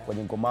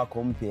 Kwenye ngoma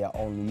yako mpya ya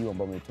Only You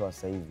ambayo umetoa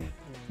sasa hivi.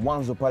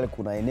 Mwanzo pale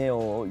kuna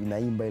eneo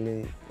inaimba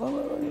ile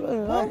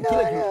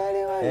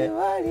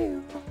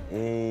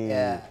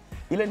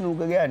ile ni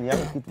lugha gani au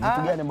kitu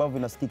gani ambavyo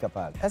vinasikika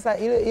pale? Sasa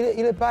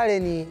ile pale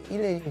ni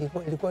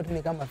ilikuwa tu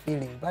ni kama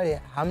feeling.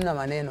 Pale hamna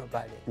maneno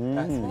pale.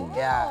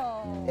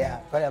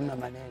 Pale hamna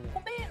maneno.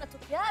 Kumbe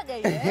inatokeaga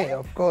ile.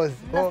 Of course.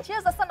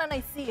 Nacheza sana na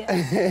hisia.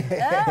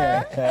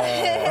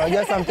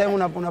 Unajua sometimes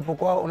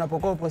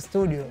unapokuwa upo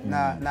studio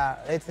na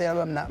let's say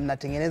labda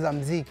mnatengeneza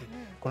muziki,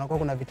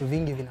 kuna vitu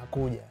vingi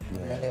vinakuja,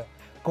 unaelewa.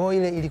 Kwa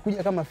hiyo ile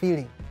ilikuja kama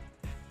feeling.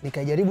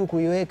 Nikajaribu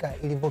kuiweka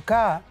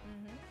ilivyokaa,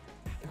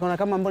 ikaona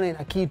kama mbona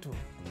ina kitu.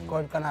 Kwa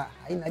hiyo kana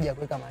haina haja ya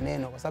kuweka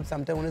maneno kwa sababu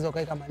sometimes unaweza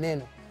kuweka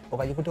maneno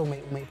ukajikuta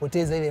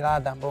umeipoteza ile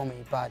ladha ambayo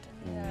umeipata.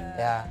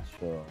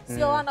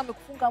 Sio wana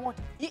amekufunga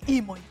moto. Hii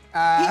imo.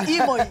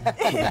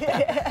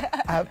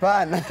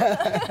 Hapana.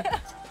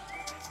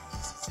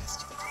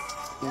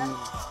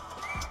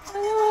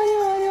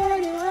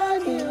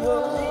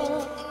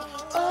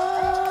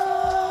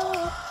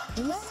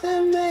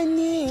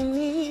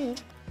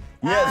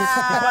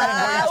 Kipande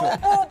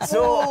hicho.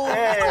 So,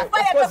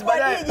 of course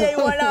baadaye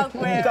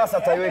Mkasa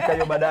ataiweka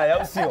hiyo baadaye,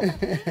 au sio?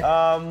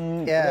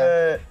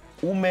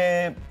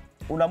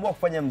 Unaamua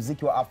kufanya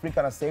muziki wa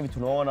Afrika na sasa hivi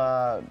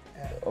tunaona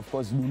of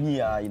course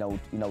dunia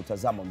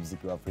inautazama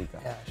muziki wa Afrika.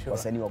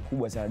 Wasanii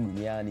wakubwa sana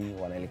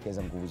duniani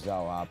wanaelekeza nguvu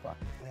zao hapa.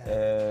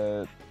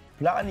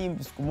 Plani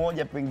siku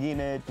moja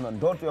pengine tuna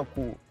ndoto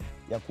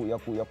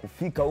ya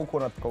kufika huko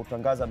na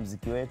tukautangaza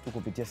muziki wetu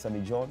kupitia Sammy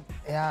John?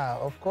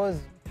 Yeah, of course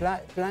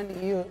plan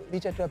hiyo,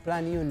 licha tu ya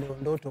plan hiyo ndio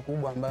ndoto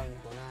kubwa ambayo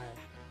niko nayo.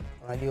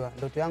 Unajua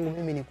ndoto yangu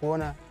mimi ni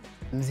kuona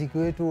muziki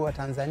wetu wa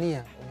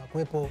Tanzania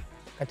unakuepo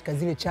katika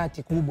zile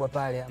chati kubwa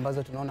pale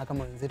ambazo tunaona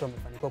kama wenzetu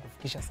wamefanikiwa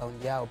kufikisha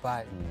sound yao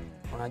pale.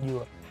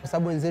 Unajua kwa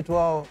sababu wenzetu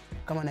wao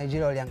kama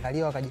Nigeria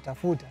waliangalia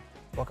wakajitafuta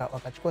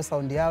wakachukua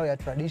sound yao ya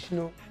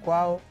traditional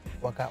kwao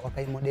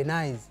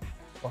wakaimodernize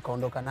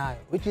wakaondoka nayo,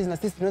 which is na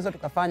sisi tunaweza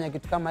tukafanya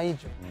kitu kama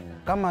hicho.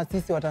 Kama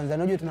sisi wa Tanzania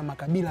unajua tuna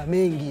makabila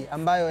mengi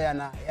ambayo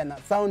yana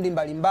sound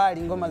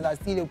mbalimbali, ngoma za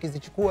asili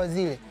ukizichukua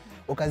zile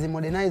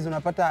ukazimodernize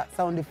unapata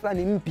sound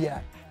fulani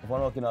mpya.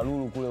 Mfano kina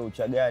Lulu kule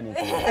Uchagani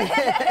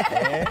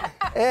kule.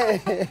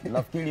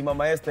 Nafikiri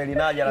Mama Esther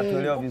Elinaja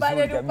anatuelewa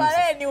vizuri kabisa.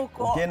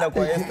 Ukienda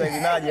kwa Esther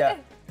Elinaja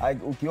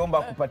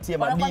ukiomba kupatia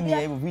madini ya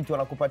hivyo vitu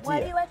anakupatia.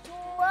 Wali watu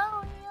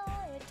wao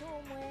yetu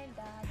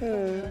mwenda.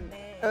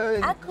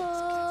 Aku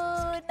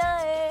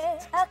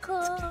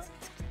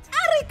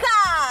Arika.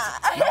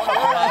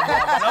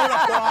 Naona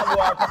kwa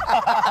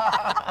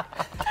hapa.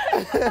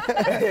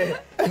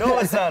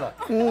 Noma sana.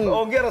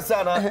 Hongera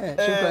sana.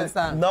 Shukrani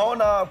sana.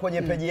 Naona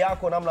kwenye peji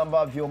yako namna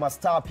ambavyo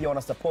mastaa pia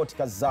wana support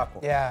kazi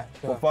zako. Yeah,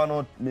 sure. Kwa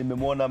mfano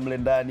nimemwona mle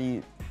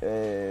ndani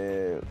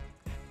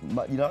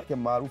jina lake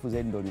maarufu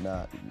zaidi ndo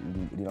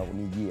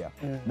linanijia.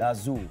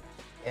 Dazu.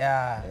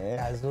 Yeah,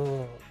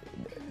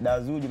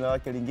 Dazu jina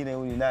lake lingine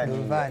huyu ni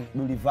nani?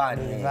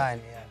 Dulivani.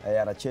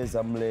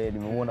 Anacheza mle,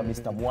 nimemwona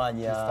Mr.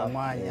 Mwanya.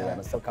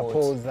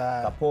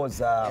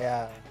 Kapoza.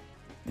 Yeah.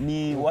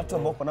 Ni watu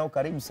ambao uko nao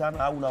karibu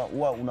sana au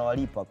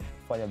unawalipa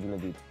kufanya vile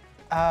vitu?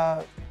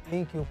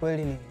 Mimi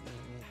kiukweli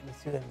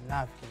nisiwe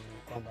mnafiki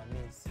kwamba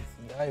mimi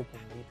sijawahi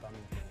kumlipa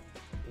mtu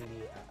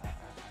ili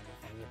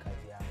anifanyie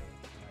kazi yangu.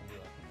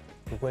 Unajua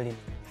kiukweli ni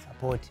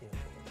support,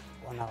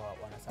 wana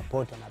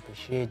support, wana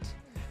appreciate.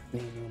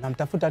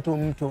 Namtafuta tu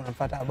mtu,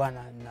 unamfuata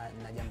bwana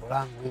na jambo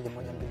langu ile 1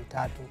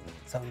 2 3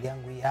 sound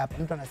yangu hii hapa,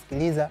 mtu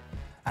anasikiliza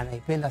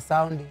anaipenda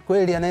sound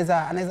kweli,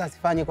 anaweza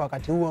asifanye kwa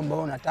wakati huo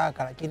ambao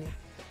unataka, lakini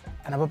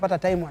anapopata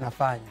time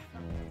anafanya.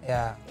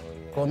 Yeah.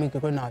 Kwa mimi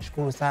kweli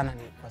nawashukuru sana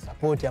ni kwa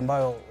support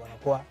ambayo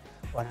wanakuwa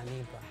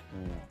wananipa.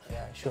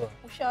 Yeah, sure.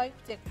 Ushawahi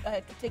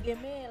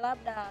tutegemee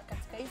labda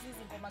katika hizi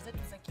ngoma zetu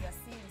za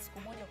kiasili siku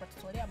moja kwa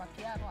tutorial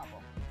mapiano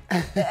hapo?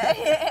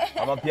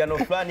 Ama piano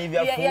fulani hivi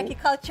afu ya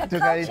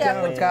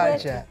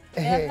culture.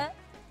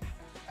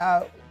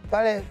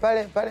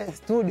 Pale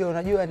studio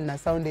unajua nina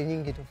sound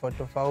nyingi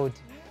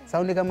tofauti.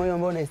 Sound kama hiyo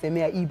ambayo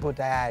unaisemea ipo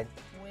tayari.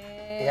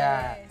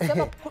 Yeah.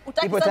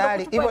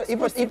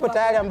 Ipo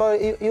tayari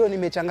ambayo hiyo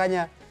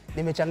nimechanganya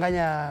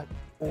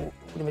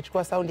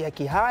nimechukua sound ya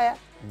Kihaya,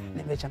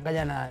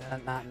 nimechanganya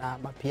na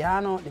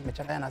mapiano,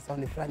 nimechanganya na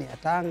sound fulani ya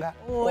Tanga,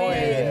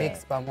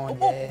 mix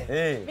pamoja.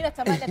 Mimi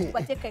natamani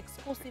tupatie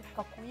exclusive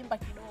kwa kuimba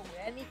kidogo,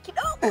 yani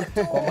kidogo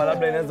tu. Kwa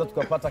labda inaweza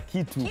tukapata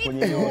kitu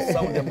kwenye hiyo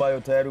sound ambayo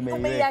tayari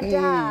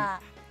umeiweka.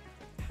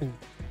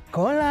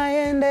 Kola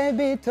yende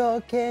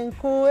bitoke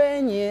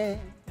nkuenye.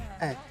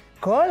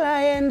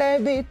 Kola yende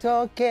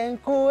bitoke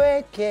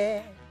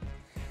nkuweke.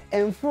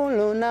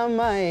 Enfulu na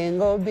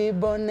maengo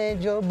bibone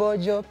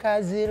jobojo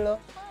kazilo.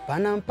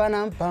 Panam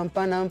panam pam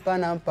panam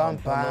panam pam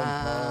pam.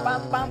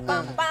 Pam pam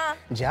pam pam.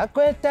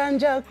 Njakweta.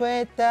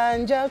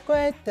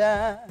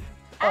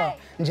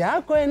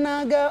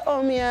 Njakwenaga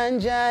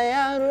omyanja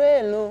ya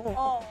rwelu.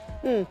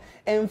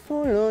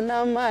 Enfulu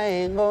na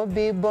maengo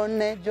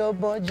bibone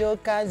jobojo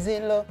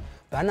kazilo.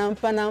 Panam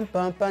panam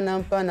pam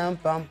panam panam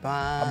pam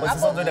pam. Hapo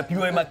sasa ndio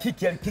inapigwa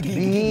makiki.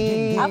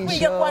 Hapo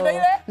ingekuwa ndio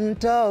ile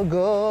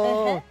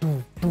ntogo.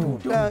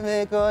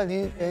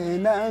 Tamekoli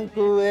na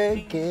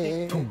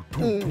kuweke.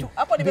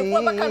 Hapo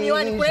nimekuwa mpaka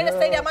miwani kuna ile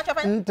style ya macho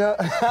hapa.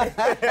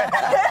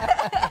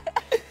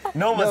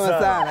 Noma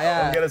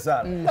sana. Hongera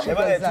sana.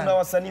 Tuna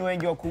wasanii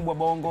wengi wakubwa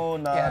Bongo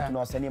na tuna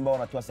wasanii ambao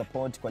wanatoa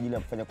support kwa ajili ya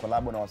kufanya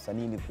collab na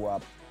wasanii ili kuwa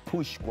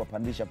push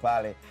kuwapandisha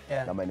pale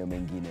na maeneo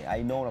mengine.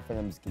 I know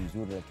unafanya muziki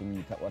mzuri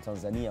lakini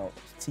Watanzania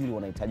still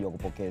wanahitaji wa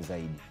kupokea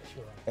zaidi.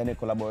 Any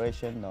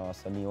collaboration na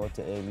wasanii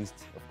wote A-list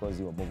of course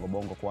wa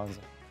Bongo kwanza?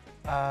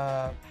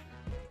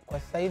 Kwa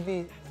sasa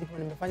hivi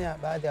nimefanya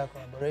baadhi ya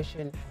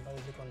collaboration ambazo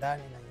ziko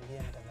ndani na nyingine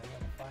na Tanzania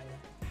kufanya.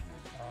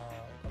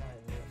 Kama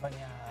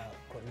nimefanya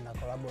na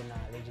collab na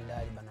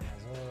legendary Banana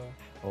Zoro.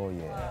 Oh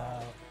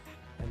yeah.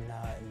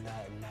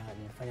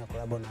 Nimefanya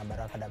collab na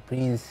Baraka da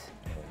Prince.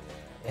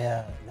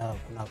 Yeah, na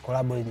kuna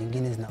collab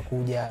nyingine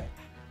zinakuja.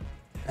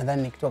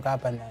 Nadhani nikitoka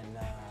hapa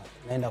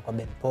naenda kwa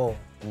Ben Paul.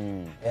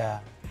 Yeah,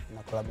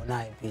 na collab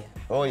naye pia.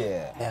 Oh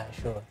yeah. Yeah,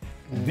 sure.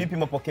 Vipi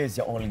mapokezi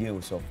ya Only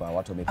You so far?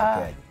 Watu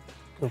wamepokeaje?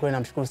 Kwa kweli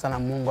namshukuru sana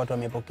Mungu, watu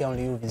wamepokea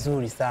Only You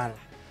vizuri sana.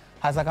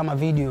 Hasa kama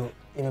video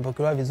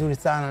imepokelewa vizuri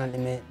sana,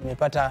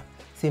 nimepata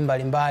simu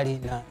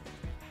mbalimbali na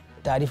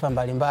taarifa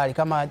mbalimbali.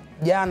 Kama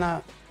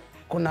jana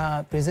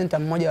kuna presenter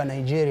mmoja wa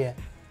Nigeria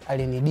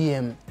alini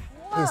DM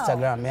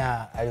Instagram,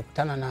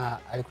 alikutana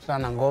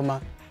na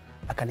ngoma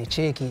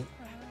akanicheki.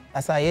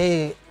 Sasa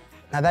yeye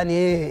nadhani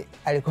yeye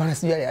alikuwa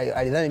anasijui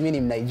alidhani mimi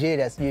ni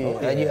Mnigeria, sijui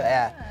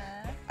unajua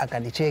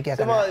akanicheki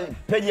sema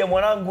peji ya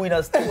mwanangu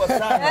inastua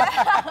sana.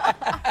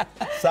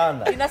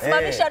 Sana.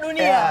 Inasimamisha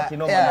dunia.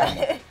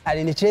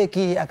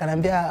 Alinicheki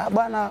akanambia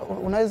bwana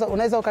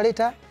unaweza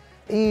ukaleta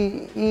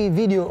hii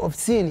video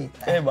ofisini.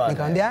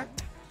 Nikamwambia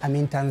I'm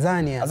in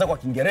Tanzania. Sasa kwa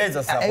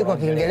Kiingereza sasa. Kwa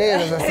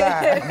Kiingereza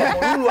sasa.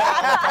 Lulu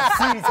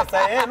anatafsiri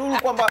sasa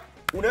Lulu kwamba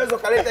unaweza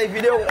kuleta hii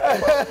video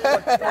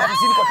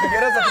ofisini kwa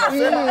Kiingereza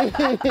tunasema.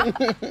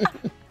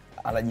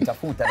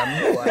 Anajitafuta na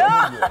mjua.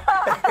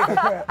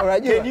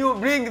 Unajua. Can you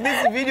bring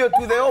this video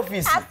to the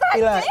office?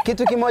 Ila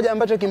kitu kimoja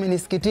ambacho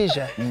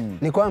kimenisikitisha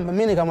ni kwamba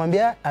mimi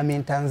nikamwambia I'm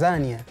in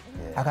Tanzania.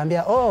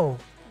 Akaambia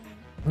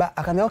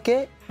akaambia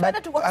okay.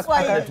 Akanambia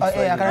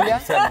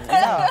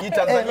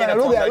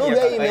lugha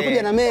hii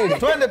imekuja na meli.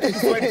 Twende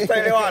Kiswahili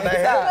tutaelewana.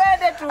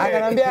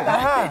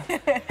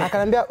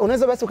 Akanambia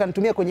unaweza basi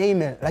ukanitumia kwenye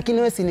email lakini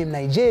wewe si ni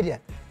Nigeria.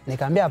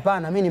 Nikamwambia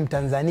hapana mimi ni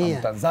Mtanzania.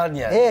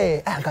 Mtanzania.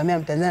 Akamwambia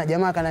Mtanzania.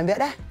 Jamaa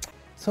akanambia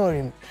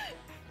sorry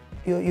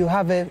you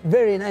have a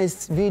very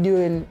nice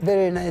video and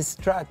very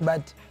nice track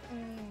but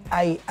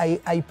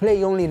I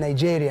play only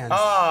Nigerians.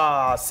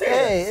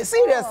 Serious.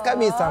 Serious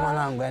kabisa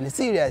mwanangu, yani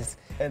serious.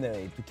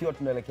 Anyway, tukiwa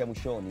tunaelekea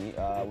mwishoni,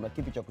 una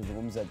kipi cha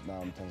kuzungumza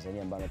na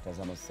Mtanzania ambaye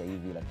anatazama sasa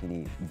hivi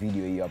lakini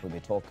video hiyo hapo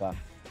imetoka,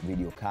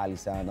 video kali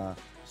sana.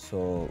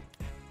 So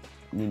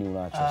nini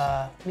unacho?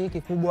 Mimi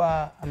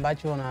kikubwa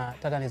ambacho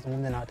nataka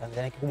nizungumze na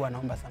Watanzania kikubwa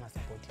naomba sana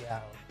support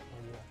yao.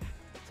 Unajua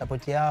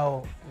support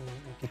yao ni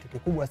kitu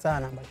kikubwa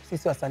sana ambacho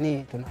sisi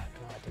wasanii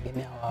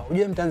tunawategemea wao.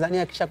 Unajua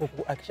Mtanzania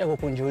akisha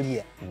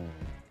kukunjulia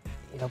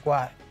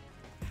inakuwa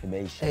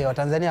imeisha.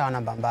 Watanzania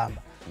hawana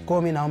mbambamba. Kwa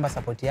hiyo mimi naomba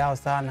support yao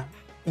sana.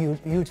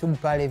 YouTube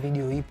pale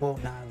video ipo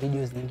na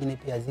videos nyingine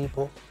pia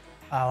zipo.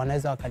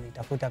 Wanaweza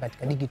wakanitafuta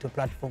katika digital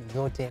platform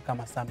zote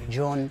kama Sam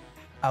John.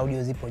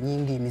 Audio zipo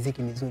nyingi,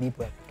 muziki mizuri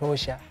ipo ya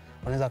kutosha.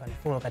 Wanaweza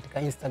wakanifollow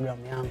katika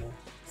Instagram yangu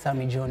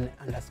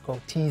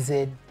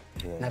sammy_john_tz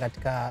na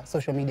katika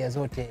social media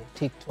zote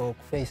TikTok,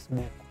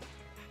 Facebook,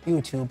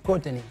 YouTube,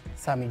 kote ni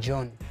Sammy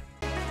John.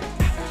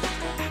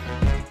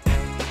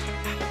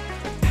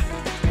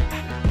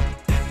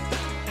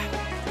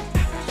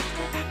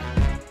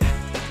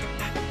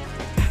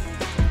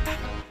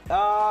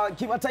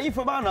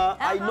 Kimataifa bana,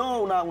 I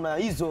know una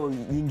hizo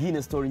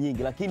nyingine story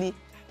nyingi lakini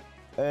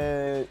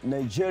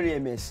Nigeria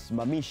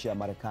imesimamisha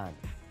Marekani.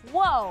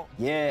 Wow.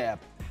 Yeah.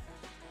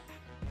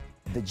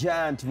 The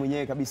Giant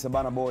mwenyewe kabisa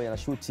bana boy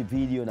anashoot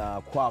video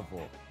na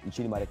Quavo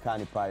nchini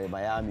Marekani pale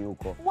Miami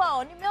huko.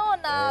 Wow,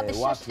 nimeona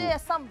ameshare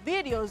some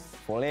videos.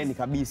 Foleni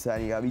kabisa,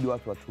 inabidi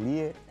watu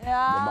watulie.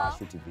 Jamaa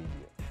shoot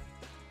video.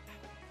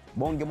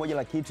 Bonge moja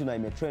la kitu na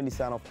imetrend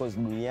sana of course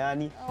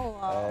duniani.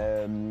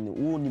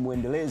 Huu ni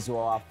muendelezo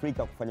wa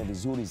Afrika kufanya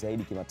vizuri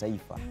zaidi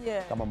kimataifa.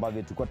 Kama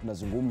ambavyo tulikuwa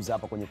tunazungumza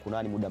hapa kwenye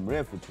Kunani muda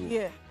mrefu tu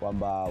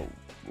kwamba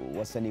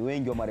wasanii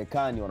wengi wa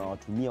Marekani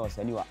wanawatumia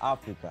wasanii wa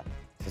Afrika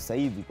sasa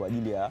hivi kwa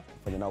ajili ya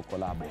kufanya nao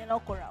collab.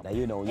 Na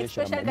hiyo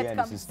inaonyesha namna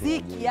gani sisi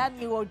muziki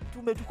yani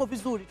tuko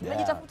vizuri.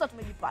 Tumejitafuta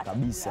tumejipata.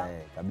 Kabisa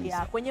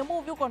kabisa. Kwenye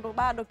movie huko ndo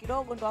bado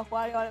kidogo ndo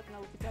wale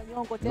tunapita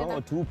nyongo tena.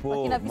 No,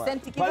 tupo. Kina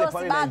Vincent Kidosi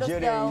bado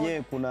Nigeria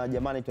yenyewe kuna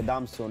jamaa anaitwa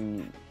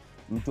Damson,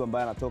 mtu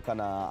ambaye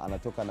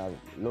anatoka na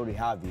Lori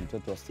Harvey,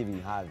 mtoto wa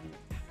Stephen Harvey.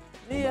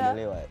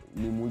 Unaelewa?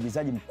 Ni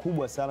muigizaji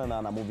mkubwa sana na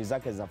ana movie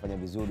zake zinafanya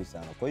vizuri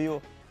sana. Kwa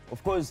hiyo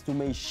of course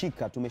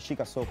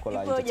tumeshika soko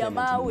la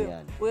entertainment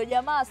duniani. Huyo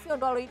jamaa sio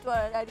ndo aloitwa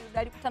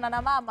alikutana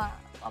na mama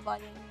kwamba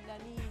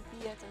nani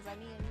pia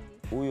Tanzania nini?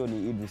 Huyo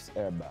ni Idris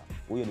Elba.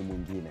 Huyo ni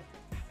mwingine.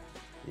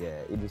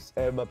 Idris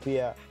Elba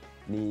pia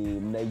ni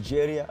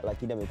Nigeria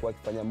lakini amekuwa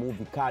akifanya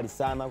movie kali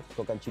sana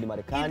kutoka nchini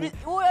Marekani.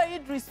 Huyo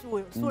Idris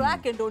huyo sura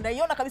yake ndio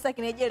unaiona kabisa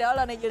Nigeria,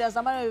 wala Nigeria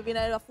zamani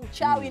vinalafu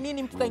chawi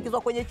nini mtu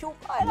kaingizwa kwenye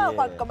chupa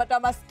kwa kamata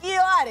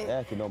masikio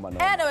wale.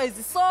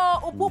 Anyways, so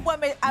Upupu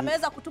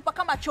ameweza kutupa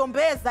kama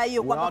chombeza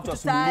hiyo kwa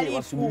kututaarifu.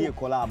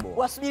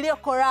 Wasubirie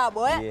collab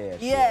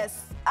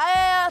Yes.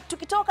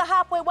 Tukitoka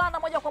hapo bwana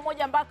moja kwa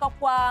moja mpaka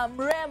kwa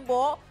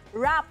mrembo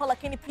rapper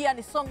lakini pia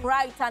ni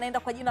songwriter anaenda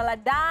kwa jina la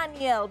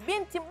Daniel.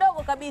 Binti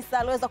mdogo kabisa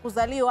aliweza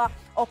kuzaliwa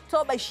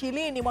Oktoba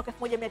 20 mwaka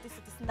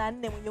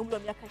 1994 mwenye umri wa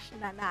miaka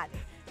 28.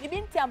 Ni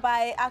binti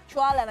ambaye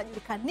actually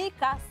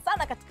anajulikanika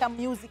sana katika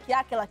music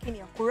yake lakini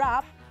ya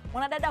kurap.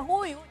 Mwanadada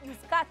huyu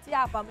juzi kati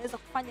hapa ameweza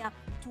kufanya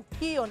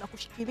tukio na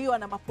kushikiliwa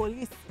na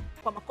mapolisi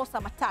kwa makosa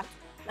 3.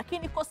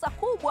 Lakini kosa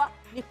kubwa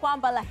ni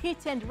kwamba la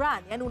hit and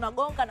run, yani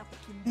unagonga na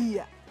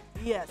kukimbia.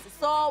 Yes.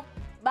 So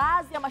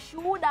baadhi ya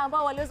mashuhuda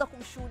ambao waliweza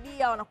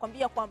kumshuhudia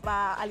wanakuambia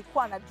kwamba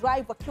alikuwa na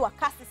drive akiwa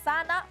kasi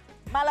sana.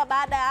 Mara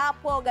baada ya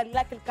hapo gari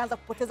lake likaanza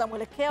kupoteza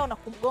mwelekeo na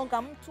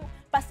kumgonga mtu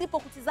pasipo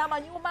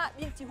kutizama nyuma,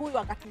 binti huyu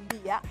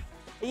akakimbia.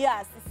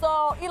 Yes,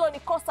 so hilo ni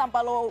kosa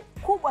ambalo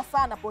kubwa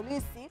sana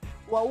polisi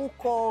wa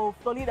huko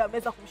Florida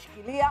wameweza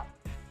kumshikilia.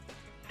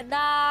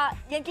 Na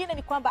nyingine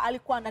ni kwamba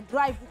alikuwa na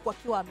drive huku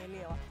akiwa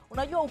amelewa.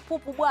 Unajua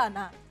Upupu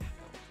bwana,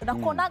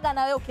 unakonaga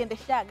na wewe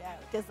ukiendeshaga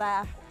teza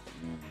yako.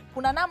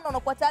 Kuna namna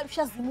unakuwa tayari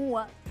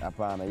ushazimua.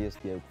 Hapana, hiyo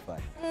sikia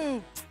kufanya.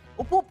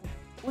 Upupu,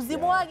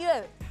 uzimuagi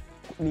wewe?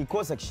 Ni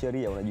kosa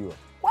kisheria unajua.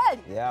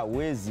 Kweli?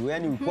 Uwezi.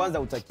 Yaani kwanza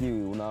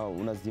utakiwi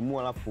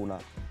unazimua alafu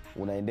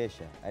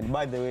unaendesha. And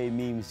by the way,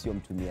 mimi sio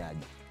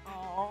mtumiaji.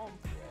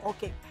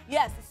 Okay.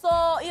 Yes,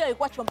 so hiyo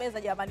ilikuwa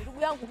chombeza jamani.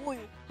 Ndugu yangu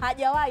huyu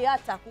hajawahi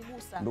hata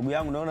kugusa. Ndugu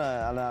yangu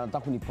naona anataka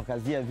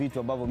kunipakazia vitu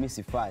ambavyo mimi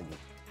sifanyi.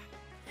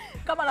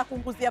 Kama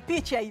nakunguzia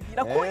picha hivi.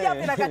 Nakuja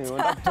hapa nakataa.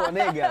 Unatoa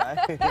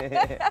nega.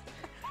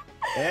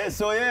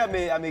 So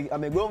yeye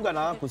amegonga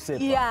na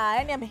kusepa. Yeah,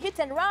 yani ame hit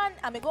and run,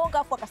 amegonga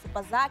afu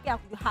akasepa zake,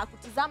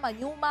 hakutizama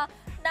nyuma.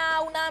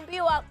 Na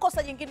unaambiwa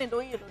kosa jingine ndio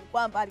hilo, ni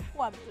kwamba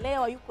alikuwa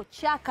amelewa, yuko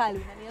chakali,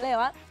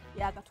 unanielewa?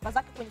 Ya akatoka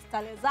zake kwenye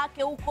style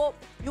zake huko,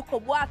 yuko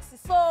bwaksi.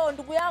 So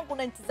ndugu yangu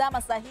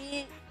unanitazama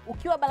sahihi,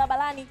 ukiwa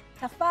barabarani,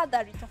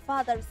 tafadhali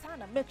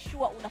sana make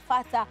sure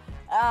unafuata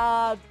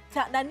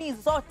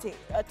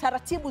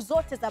taratibu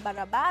zote za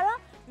barabara.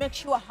 Make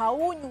sure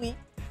haunywi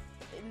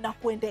na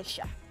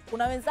kuendesha.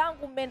 Kuna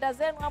wenzangu mmeenda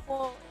zenu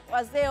hapo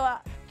wazee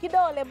wa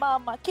kidole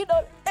mama,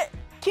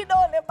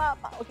 kidole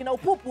mama, ukina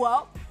upupu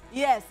hao.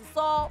 Yes,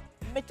 so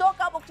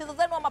mmetoka hapo kucheza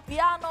zenu wa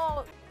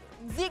mapiano,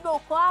 mzigo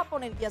uko hapo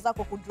na njia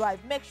zako kudrive.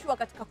 Make sure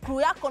katika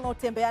crew yako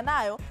unaotembea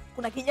nayo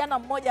kuna kijana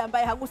mmoja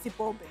ambaye hagusi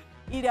pombe,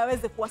 ili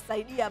aweze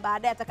kuwasaidia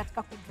baadaye hata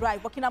katika kudrive.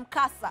 Wakina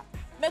mkasa,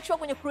 make sure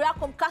kwenye crew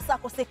yako mkasa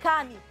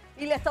akosekani,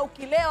 ili hata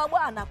ukilewa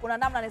bwana kuna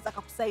namna anaweza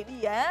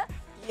kukusaidia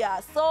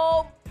Yeah,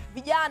 so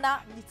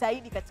vijana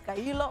mjitahidi katika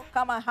hilo,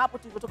 kama hapo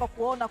tulivyotoka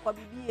kuona kwa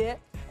bibie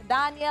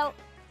Daniel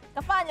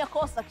kafanya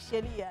kosa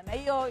kisheria, na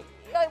hiyo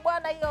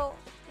bwana, hiyo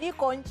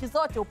iko nchi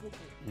zote upupu.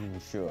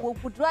 Sure.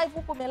 Kudrive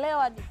huko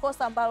umelewa ni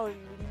kosa ambalo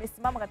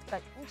limesimama katika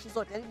nchi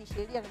zote, yani ni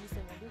sheria kabisa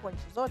imeandikwa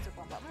nchi zote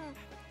kwamba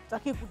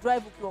utaki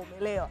kudrive ukiwa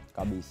umelewa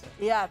kabisa.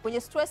 Yeah,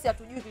 kwenye stress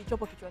hatujui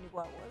kilichopo kichwani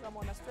kwao. Kama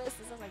una stress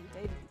sasa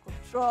jitahidi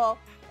control.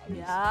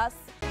 Yes.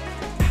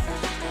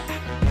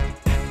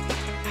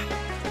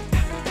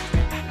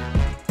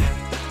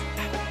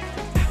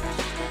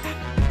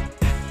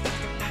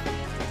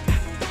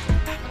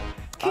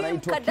 Kim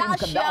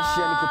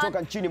Kardashian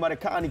kutoka nchini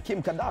Marekani.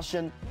 Kim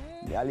Kardashian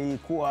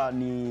alikuwa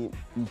ni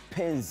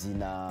mpenzi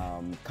na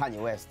Kanye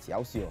West,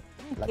 au sio?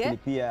 Lakini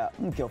pia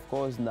mke of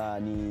course, na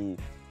ni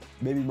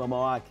baby mama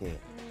wake.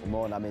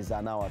 Umeona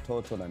amezaa nao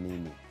watoto na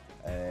nini.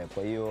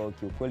 Kwa hiyo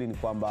kiukweli ni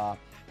kwamba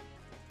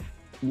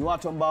ni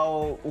watu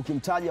ambao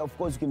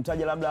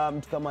ukimtaja labda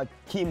mtu kama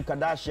Kim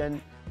Kardashian,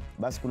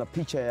 basi kuna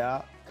picha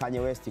ya Kanye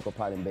West iko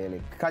pale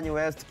mbele. Kanye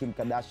West, Kim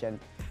Kardashian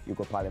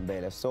yuko pale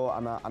mbele. So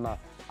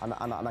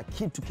ana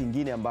kitu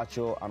kingine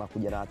ambacho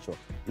anakuja nacho.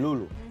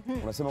 Lulu,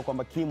 unasema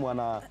kwamba Kim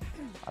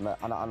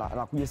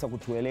anakuja sasa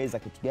kutueleza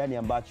kitu gani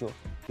ambacho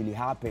kili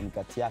happen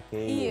kati yake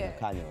yeye na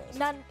Kanye West.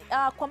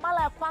 Na kwa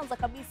mara ya kwanza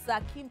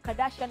kabisa Kim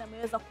Kardashian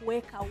ameweza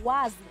kuweka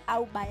wazi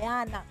au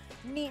bayana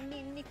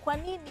ni kwa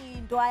nini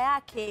ndoa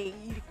yake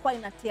ilikuwa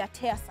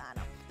inateatea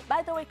sana.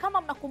 By the way,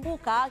 kama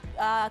mnakumbuka,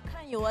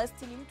 Kanye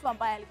West ni mtu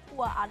ambaye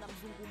alikuwa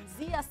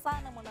anamzungumzia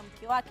sana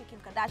mwanamke wake Kim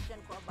Kardashian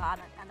kwamba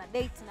ana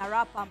date na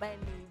rapper ambaye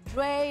ni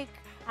Drake,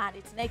 and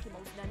naye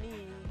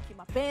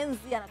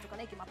kimapenzi, anatoka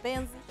naye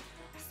kimapenzi.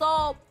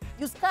 So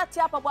juskati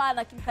hapa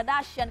bwana, Kim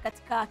Kardashian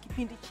katika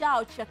kipindi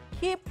chao cha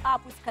Keep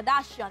Up with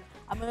Kardashian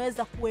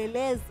ameweza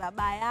kueleza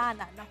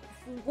bayana na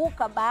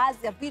kufunguka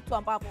baadhi ya vitu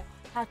ambavyo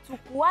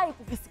hatukuwahi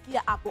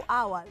kuvisikia hapo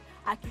awali,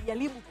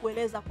 akijaribu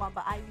kueleza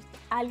kwamba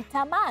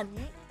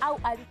alitamani au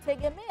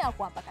alitegemea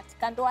kwamba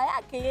katika ndoa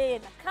yake yeye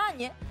na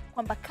Kanye,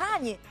 kwamba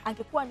Kanye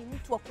angekuwa ni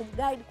mtu wa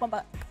kumguide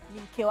kwamba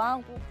ni mke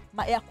wangu,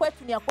 ya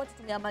kwetu ni ya kwetu,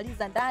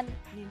 tumeamaliza ndani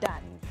ni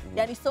ndani.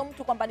 Yani sio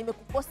mtu kwamba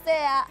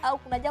nimekukosea au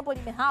kuna jambo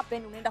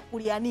limehappen unaenda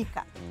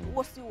kulianika.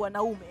 Huo si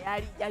wanaume.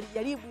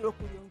 Alijaribu hilo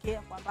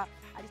kuliongea kwamba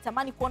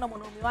alitamani kuona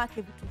mwanaume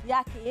wake vitu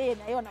vyake yeye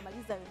na yeye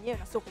anamaliza wenyewe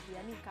na sio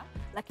kuvianika.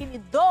 Lakini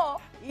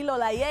though hilo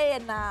la yeye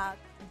na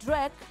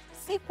Drake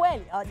si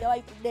kweli,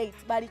 hawajawahi kudate,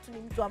 bali tu ni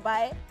mtu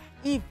ambaye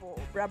hivyo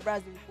bra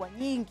zilikuwa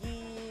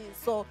nyingi,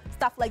 so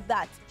stuff like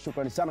that.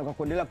 Shukrani sana kwa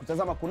kuendelea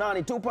kutazama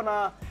Kunani. Tupo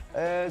na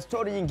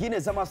story nyingine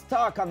za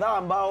mastaa kadhaa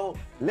ambao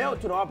leo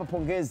tunawapa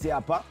pongezi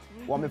hapa.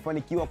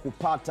 Wamefanikiwa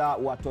kupata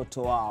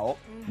watoto wao.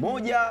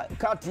 Moja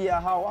kati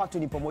ya hao watu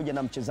ni pamoja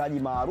na mchezaji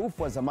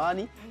maarufu wa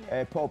zamani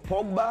Paul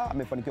Pogba,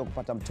 amefanikiwa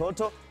kupata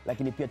mtoto.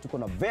 Lakini pia tuko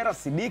na Vera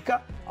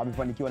Sidika,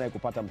 amefanikiwa naye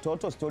kupata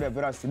mtoto. Story ya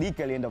Vera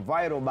Sidika ilienda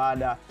viral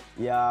baada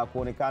ya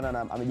kuonekana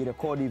na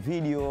amejirekodi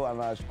video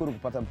anashukuru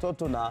kupata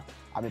mtoto na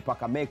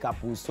amepaka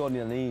makeup usoni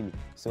na nini.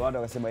 So watu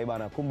wakasema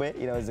bwana, kumbe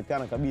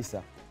inawezekana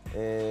kabisa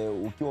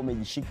ukiwa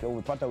umejishika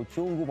umepata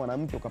uchungu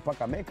mwanamke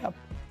ukapaka makeup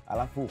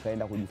alafu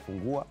ukaenda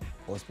kujifungua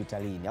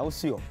hospitalini, au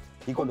sio?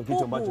 Hiko ndio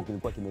kitu ambacho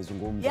kilikuwa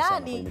kimezungumzwa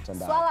sana kwenye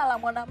mitandao. Swala la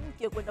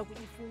mwanamke kwenda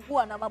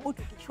kujifungua na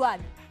mabutu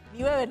kichwani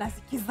ni wewe na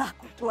ziki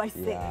zako tu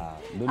aisee.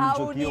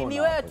 Au ni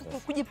wewe tu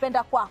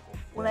kujipenda kwako.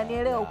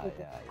 Unanielewa huko.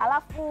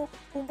 Alafu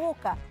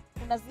kumbuka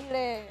kuna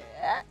zile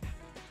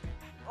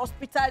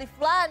hospitali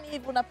fulani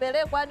hivi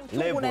unapelekwa, yani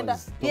uchungu unaenda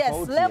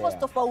levels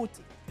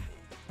tofauti.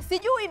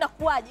 Sijui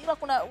inakuaje, ila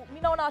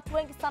mimi naona watu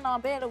wengi sana wa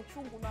mbele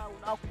uchungu na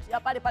unawakutia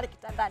pale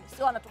kitandani.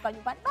 Sio anatoka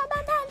nyumbani, baba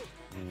nani?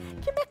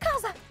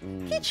 Kimekaza,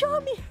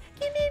 kichomi,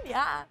 kinini?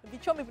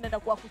 Vichomi vinaenda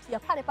kuwakutia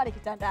pale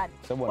kitandani.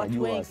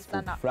 Watu wengi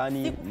sana.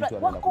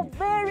 Wako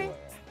very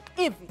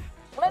hivi.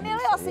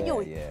 Unanielewa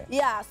sijui?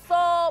 Yeah,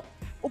 so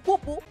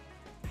Upupu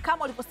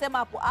kama ulivyosema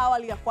hapo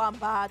awali ya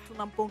kwamba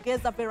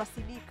tunampongeza Vera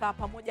Sidika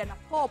pamoja na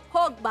Paul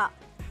Pogba.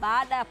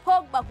 Baada ya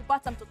Pogba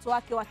kupata mtoto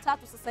wake wa 3,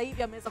 sasa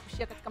hivi ameweza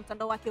kushare katika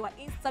mtandao wake wa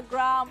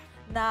Instagram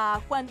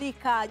na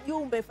kuandika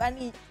ujumbe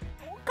fulani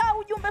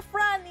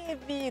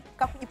hivi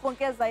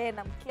kujipongeza yeye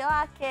na mke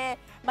wake.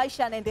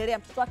 Maisha yanaendelea,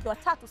 mtoto wake wa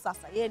 3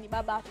 sasa. Yeye ni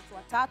baba wa watoto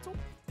wa 3.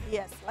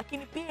 Yes,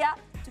 lakini pia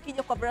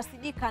tukija kwa Vera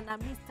Sidika na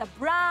Mr.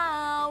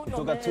 Brown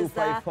kutoka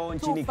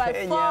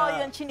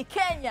 254 nchini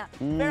Kenya.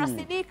 Vera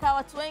Sidika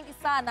watu wengi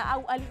sana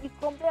au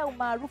alijikombea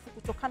umaarufu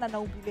kutokana na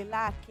umbile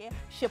lake,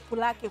 shepu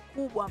lake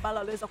kubwa ambalo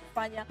aliweza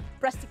kufanya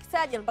plastic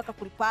surgery mpaka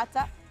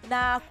kulipata,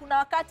 na kuna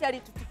wakati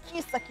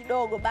alitutikisa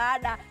kidogo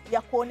baada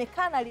ya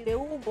kuonekana lile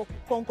umbo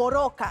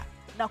kukongoroka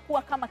na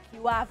kuwa kama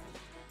kiwavi,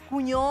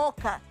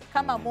 kunyooka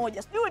kama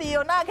moja. Sijui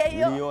ulionaga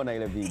hiyo? Niliona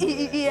ile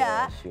video.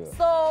 Yeah. Sure.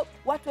 So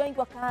watu wengi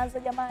wakaanza,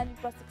 jamani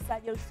plastic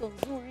surgery sio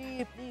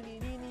nzuri,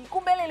 nini.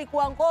 Kumbe ile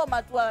ilikuwa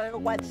ngoma tu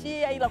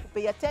kuachia ila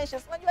kupay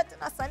attention. Unajua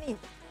tena sanii.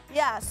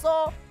 Yeah,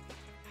 so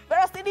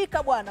Vera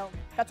Sidika bwana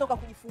katoka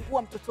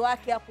kujifungua mtoto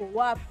wake hapo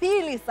wa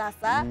 2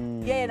 sasa.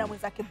 Yeye na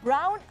mwenzake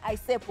Brown.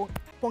 Aisepo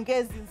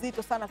pongezi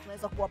nzito sana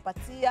tunaweza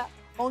kuwapatia.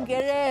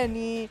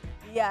 Hongereni.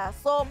 Yeah,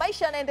 so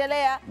maisha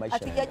yanaendelea.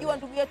 Hatujajua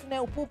ndugu yetu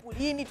naye Upupu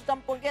lini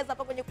tutampongeza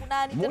hapa kwenye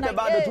Kunani tena. Muda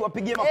bado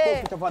tuwapigie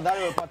makofi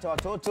tafadhali wapata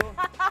watoto.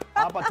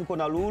 Hapa tuko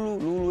na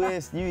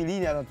Lulu sijui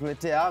lini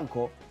atatuletea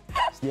anko.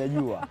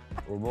 Sijajua.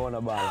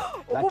 Umeona bana.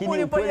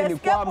 Lakini ukweli ni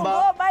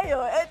kwamba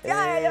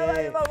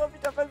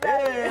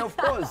of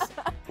course.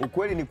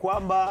 Ukweli ni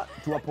kwamba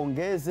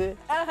tuwapongeze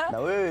na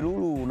wewe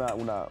Lulu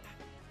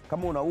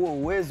kama una huo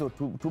uwezo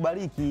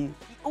tubariki.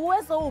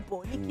 Uwezo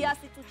upo, ni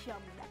kiasi tu cha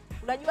muda.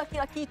 Unajua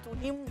kila kitu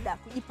ni muda,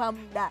 kujipa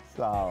muda.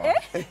 Sawa.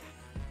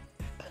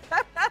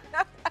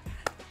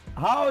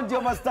 Hao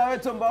ndio mastaa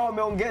wetu ambao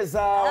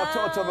wameongeza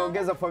watoto,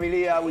 wameongeza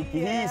familia wiki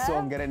hii, so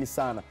hongereni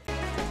sana.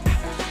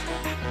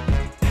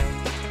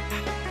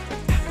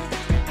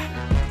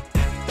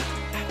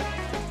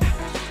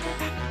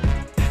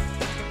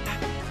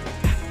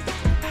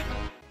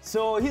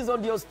 So hizo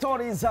ndio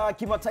stories za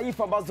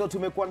kimataifa ambazo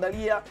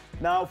tumekuandalia,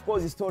 na of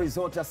course stories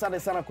zote. Asante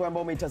sana kwa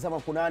ambao umeitazama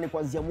Kunani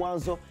kuanzia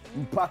mwanzo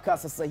mpaka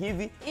sasa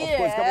hivi. Of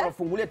course kama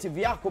unafungulia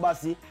TV yako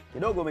basi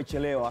kidogo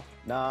umechelewa,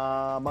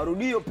 na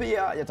marudio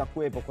pia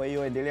yatakuwepo, kwa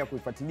hiyo endelea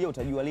kuifuatilia,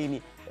 utajua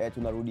lini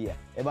tunarudia.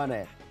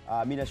 Bana,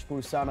 mimi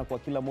nashukuru sana kwa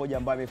kila mmoja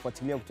ambaye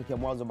amefuatilia kutokea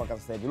mwanzo mpaka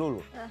sasa hivi.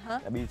 Lulu,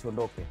 inabidi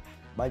tuondoke.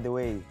 By the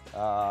way,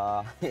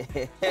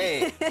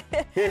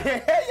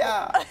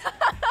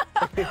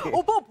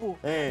 Upupu,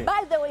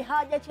 by the way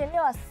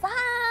hajachelewa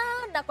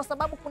sana kwa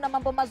sababu kuna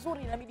mambo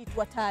mazuri inabidi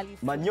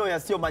tuwataarifu. Manyoya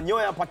sio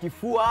manyoya hapa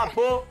kifua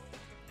hapo.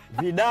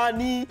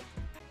 Vidani.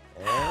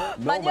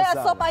 Manyoya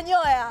sio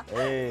manyoya.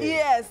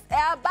 Yes.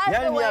 By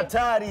the way,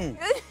 hatari.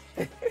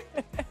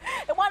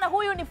 Bwana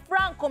huyu ni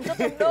Franco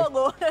mtoto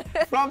mdogo.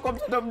 Franco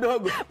mtoto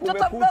mdogo.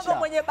 Mtoto mdogo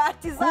mwenye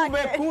bahati zake.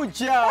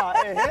 Umekucha.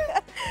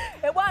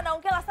 Bwana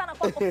hongera sana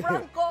kwako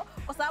Franco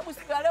kwa sababu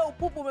siku ya leo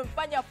Upupu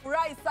umemfanya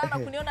furahi sana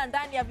kuniona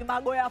ndani ya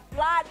vimagoya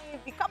fulani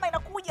hivi kama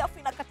inakuja afu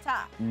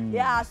inakataa.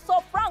 Yeah,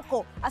 so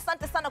Franco,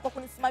 asante sana kwa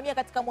kunisimamia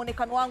katika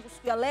muonekano wangu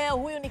siku ya leo.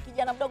 Huyu ni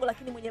kijana mdogo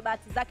lakini mwenye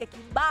bahati zake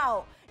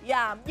kibao.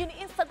 Yeah, mjini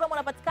Instagram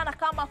anapatikana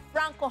kama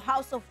Franco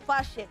House of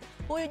Fashion.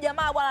 Huyu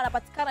jamaa bwana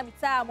anapatikana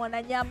mitaa ya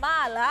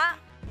Mwananyamala.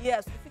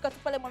 Yes, ukifika tu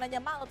pale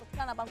Mwananyamala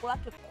utakutana na bango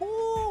lake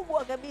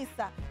kubwa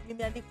kabisa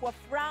limeandikwa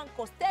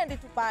Franco,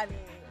 stand tu pale.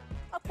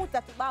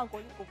 Akuta tu bango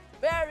liko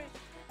very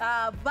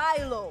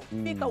viral.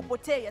 Fika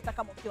upotei hata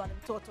kama ukiwa na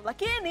mtoto.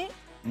 Lakini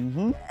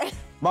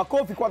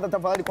makofi kwanza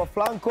tafadhali kwa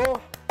Franco.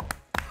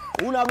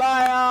 Una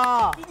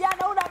baya.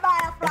 Kijana una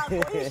baya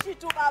Franco. Ishi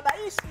tu baba,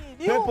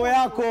 ishi. Pepo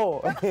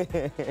yako.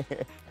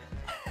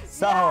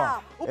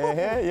 Sawa.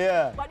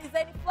 Kwa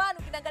design fulani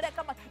ukiangalia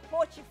kama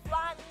kipochi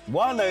fulani.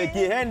 Bwana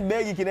weki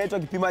handbag kinaitwa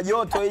kipima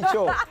joto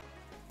hicho.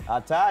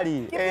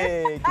 Hatari.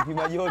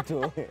 Kipima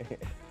joto.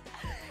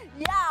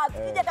 Yeah,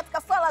 tukija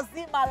katika swala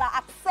zima la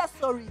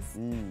accessories.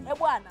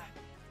 Bwana,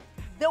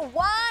 the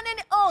one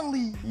and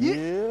only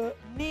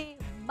ni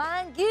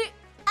Mangi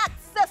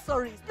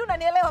Accessories. Sijui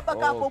unanielewa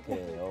mpaka hapo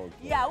Upupu.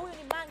 Yeah, huyu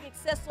ni Mangi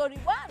Accessory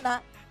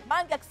bwana.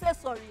 Mangi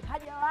Accessory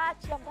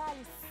hajawaacha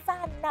mbali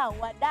sana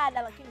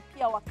wadada lakini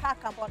pia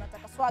wakaka ambao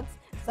wanataka swags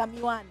za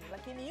miwani.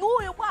 Lakini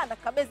huyu bwana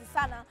kabezi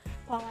sana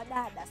kwa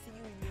wadada,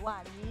 sijui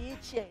miwani,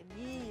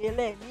 cheni,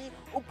 eleni.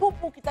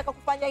 Upupu ukitaka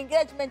kufanya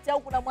engagement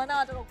au kuna mwanao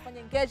anataka kufanya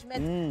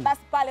engagement,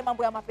 basi pale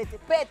mambo ya mapete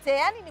pete,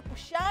 yani ni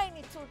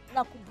kushine tu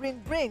na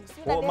kubring.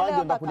 Sio unanielewa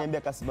Mangi ndo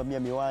kuniambia kasimamia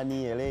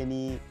miwani,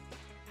 eleni.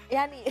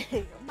 Yani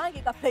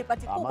Mangi kaplay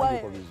part kubwa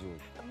wewe.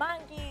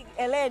 Mangi,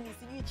 eleni,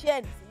 sijui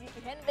cheni, sijui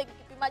handbag,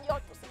 kipima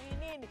joto,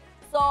 sijui nini.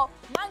 So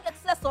Mangi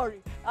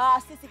Accessory,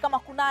 sisi kama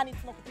Kunani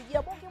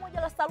tunakupigia bonge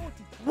moja la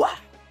saluti.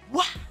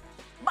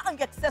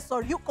 Mangi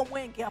Accessory yuko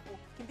Mwenge hapo.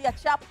 Kimbia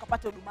chapu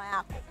kapate huduma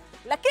yako.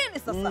 Lakini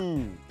sasa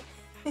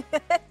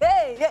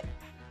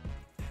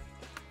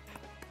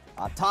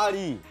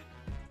hatari.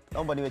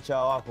 Naomba niwe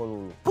chawa wako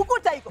Lulu.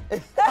 Pukuta hiko.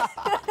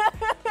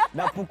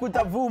 Na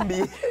pukuta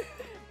vumbi.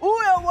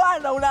 Huyo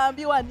bwana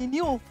unaambiwa ni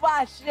new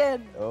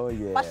fashion. Oh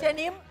yeah.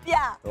 Fashion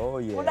mpya.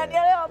 Oh yeah.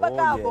 Unanielewa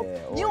mpaka hapo?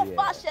 Yeah. New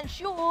fashion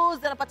shoes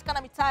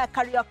zinapatikana mitaa ya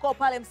Kariakoo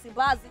pale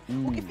Msimbazi.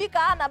 Ukifika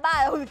hana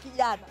baya huyu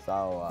kijana.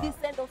 Sawa.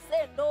 Visendo,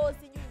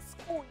 sijui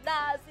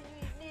skuna,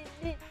 sijui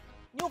nini.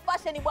 New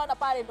fashion bwana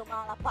pale ndo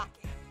mahala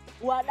pake.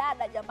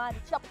 Wadada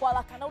jamani, chapu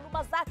haraka na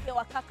huduma zake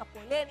wakaka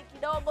poleni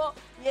kidogo.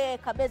 Yeye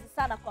kabezi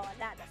sana kwa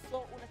wadada. So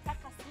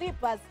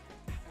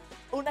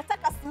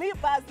unataka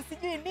slippers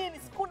sijui nini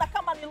skuna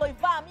kama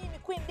niloivaa mimi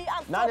Queen D.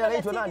 Nani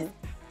anaitwa nani?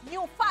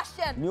 New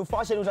fashion. New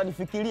fashion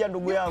utanifikiria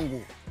ndugu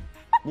yangu.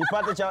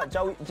 Nipate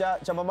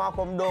cha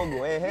mamako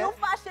mdogo. New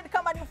fashion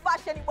kama new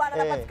fashion bwana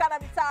napatikana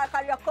mitaa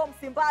Kariakoo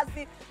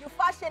Msimbazi. New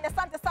fashion,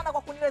 asante sana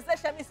kwa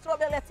kuniwezesha Miss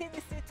Strawberry ya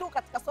TBC2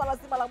 katika swala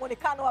zima la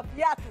muonekano wa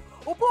viatu.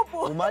 Upupu.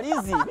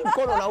 Umalizi,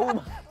 mkono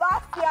unauma.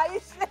 Basi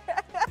aishe.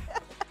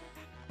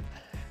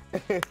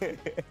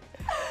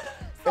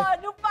 So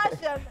new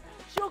fashion.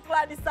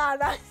 Shukrani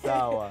sana.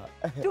 Sawa.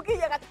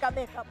 Tukija katika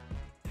makeup.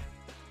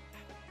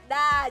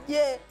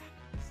 Daje.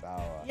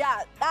 Sawa.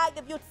 Yeah,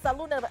 Daje Beauty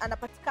Salon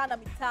anapatikana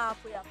mitaa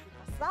hapo ya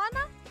Afrika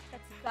sana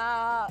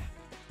katika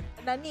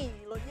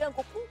ilo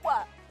jengo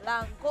kubwa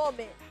la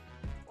Ngome.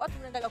 Watu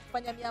mnaendaga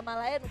kufanya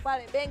miamala yenu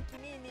pale benki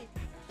nini.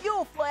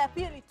 Juu floor ya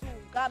pili tu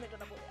Ngame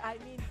ndo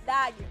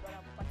Daje ndo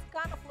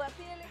anapatikana floor ya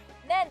pili.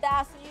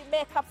 Nenda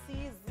makeup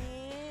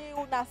hizi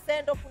una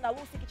sendo kuna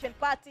Lucy kitchen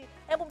party.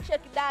 Hebu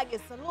mcheki Daje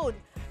Salon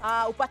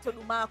upate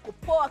huduma yako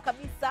poa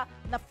kabisa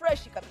na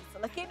fresh kabisa.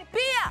 Lakini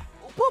pia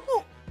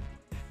Upupu,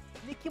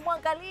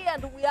 nikimwangalia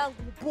ndugu yangu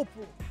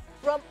Upupu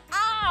from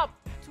up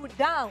to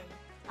down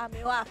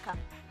amewaka.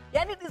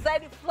 Yaani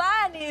design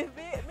fulani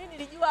hivi mimi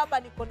nilijua hapa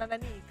niko na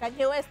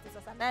Kanye West,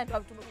 sasa naye ndo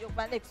tumekuja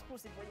kufanya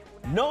exclusive kwenye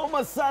Kunani.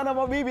 Noma sana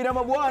mabibi na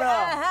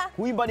mabwana.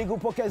 Kuimba ni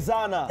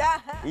kupokezana.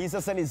 Hii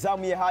sasa ni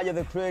zamu ya Haja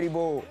the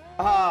Credible.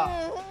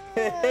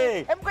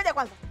 Ngoja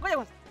kwanza.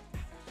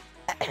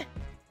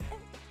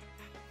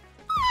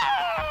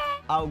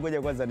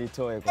 Ngoja kwanza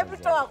nitoe kwanza.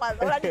 Hebu toa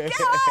kwanza.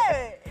 Unanikera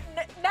wewe.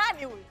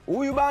 Nani huyu?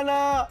 Huyu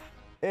bana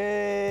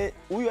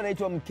huyu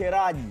anaitwa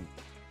Mkeraji.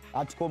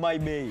 Atukomai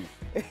Bay.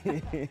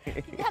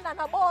 Kijana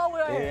anaboa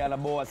huyo.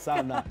 Anaboa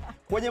sana.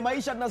 Kwenye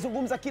maisha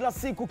tunazungumza kila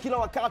siku, kila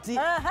wakati.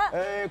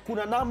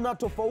 Kuna namna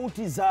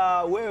tofauti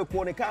za wewe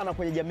kuonekana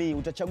kwenye jamii.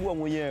 Utachagua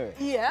mwenyewe.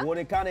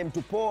 Uonekane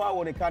mtu poa,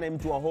 uonekane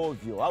mtu wa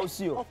hovyo, au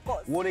sio?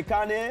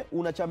 Uonekane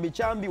una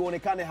chambi,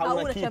 uonekane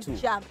hauna kitu.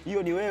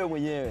 Hiyo ni wewe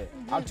mwenyewe.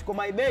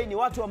 Atukomai Bay ni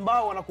watu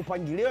ambao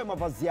wanakupangilia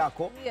mavazi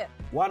yako.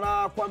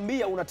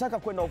 Wanakwambia unataka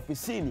kwenda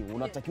ofisini,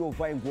 unatakiwa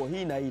uvae nguo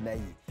hii na hii na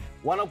hii.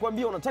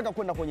 Wanakuambia unataka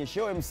kwenda kwenye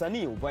show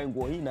msanii uvae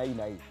nguo hii na hii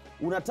na hii.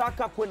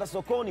 Unataka kwenda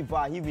sokoni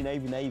vaa hivi na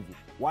hivi na hivi.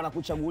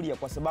 Wanakuchagulia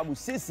kwa sababu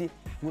sisi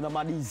tuna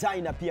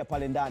madesigner pia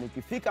pale ndani.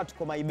 Ukifika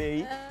Atukomai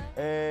Bay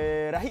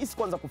rahisi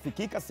kwanza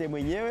kufikika sehemu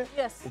yenyewe.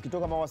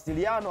 Ukitoka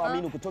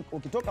mawasiliano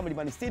ukitoka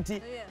Mlimani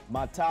City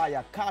mataa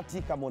ya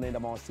kati kama unaenda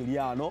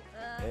mawasiliano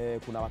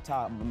kuna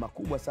mataa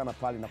makubwa sana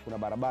pale na kuna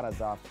barabara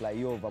za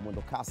flyover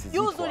mwendo kasi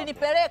ziko. Juzi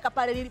ulinipeleka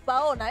pale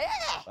nilipaona.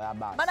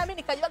 Maana mimi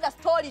nikajiwaga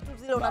story tu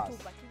zile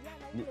unatupa.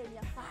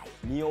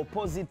 Ni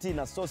opposite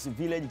na Source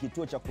Village,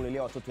 kituo cha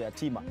kulelea watoto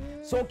yatima.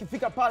 So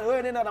ukifika pale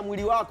wewe nenda na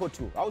mwili wako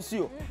tu, au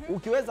sio?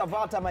 Ukiweza vaa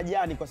hata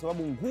majani kwa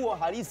sababu nguo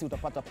halisi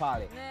utapata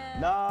pale.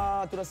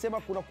 Na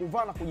tunasema kuna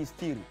kuvaa na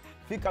kujistiri.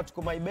 Fika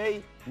Atukomai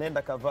Bay,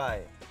 nenda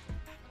kavae.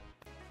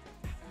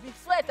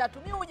 Visweta tu.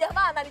 Mimi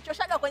jamaa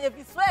ananichoshaga kwenye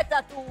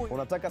visweta tu huyu.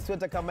 Unataka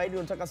sweta kama hili,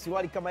 unataka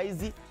suruali kama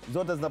hizi,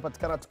 zote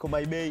zinapatikana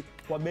Atukomai Bay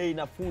kwa bei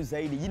nafuu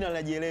zaidi. Jina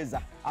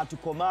linajieleza,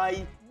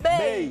 Atukomai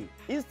Bay.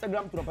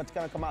 Instagram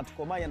tunapatikana kama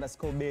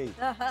 @Atukomai_Bay.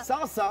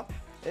 Sasa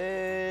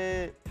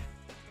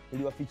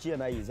niliwafichia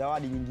na hii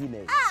zawadi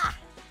nyingine.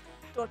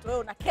 Mtoto wewe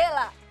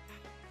unakela.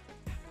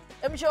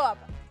 Njoo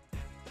hapa.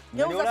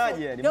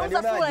 Nionaje?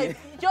 Nionaje?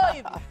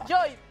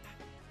 Njoo hivi.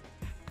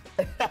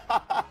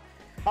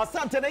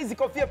 Asante, na hizi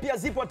kofia pia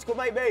zipo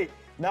Atukomai Bay.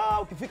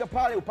 Na ukifika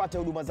pale upate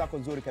huduma zako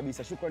nzuri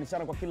kabisa. Shukrani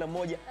sana kwa kila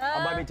mmoja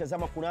ambaye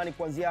ametazama Kunani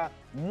kuanzia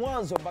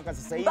mwanzo mpaka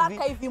sasa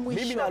hivi.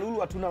 Mimi na Lulu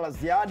hatuna la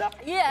ziada.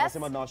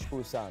 Nasema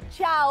tunawashukuru sana.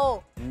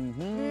 Ciao.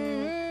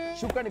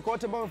 Shukrani kwa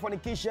wote ambao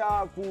wamefanikisha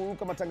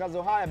kuruka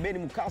matangazo haya. Ben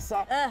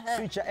Mukasa,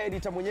 switcher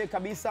editor mwenyewe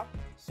kabisa.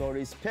 So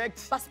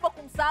respect. Pasipo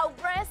kumsahau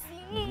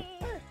Gracie.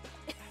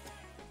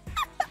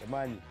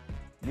 Jamani,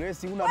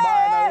 Gracie una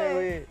baya na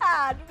wewe.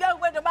 Ndugu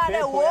yangu ndo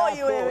baya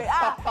uoi wewe.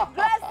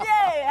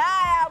 Gracie,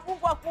 haya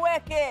Mungu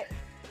akuweke.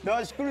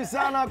 Nawashukuru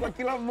sana kwa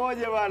kila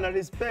mmoja bana.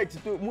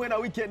 Respect tu. Muwe na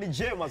weekend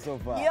njema so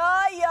far. Yo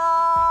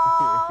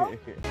yo.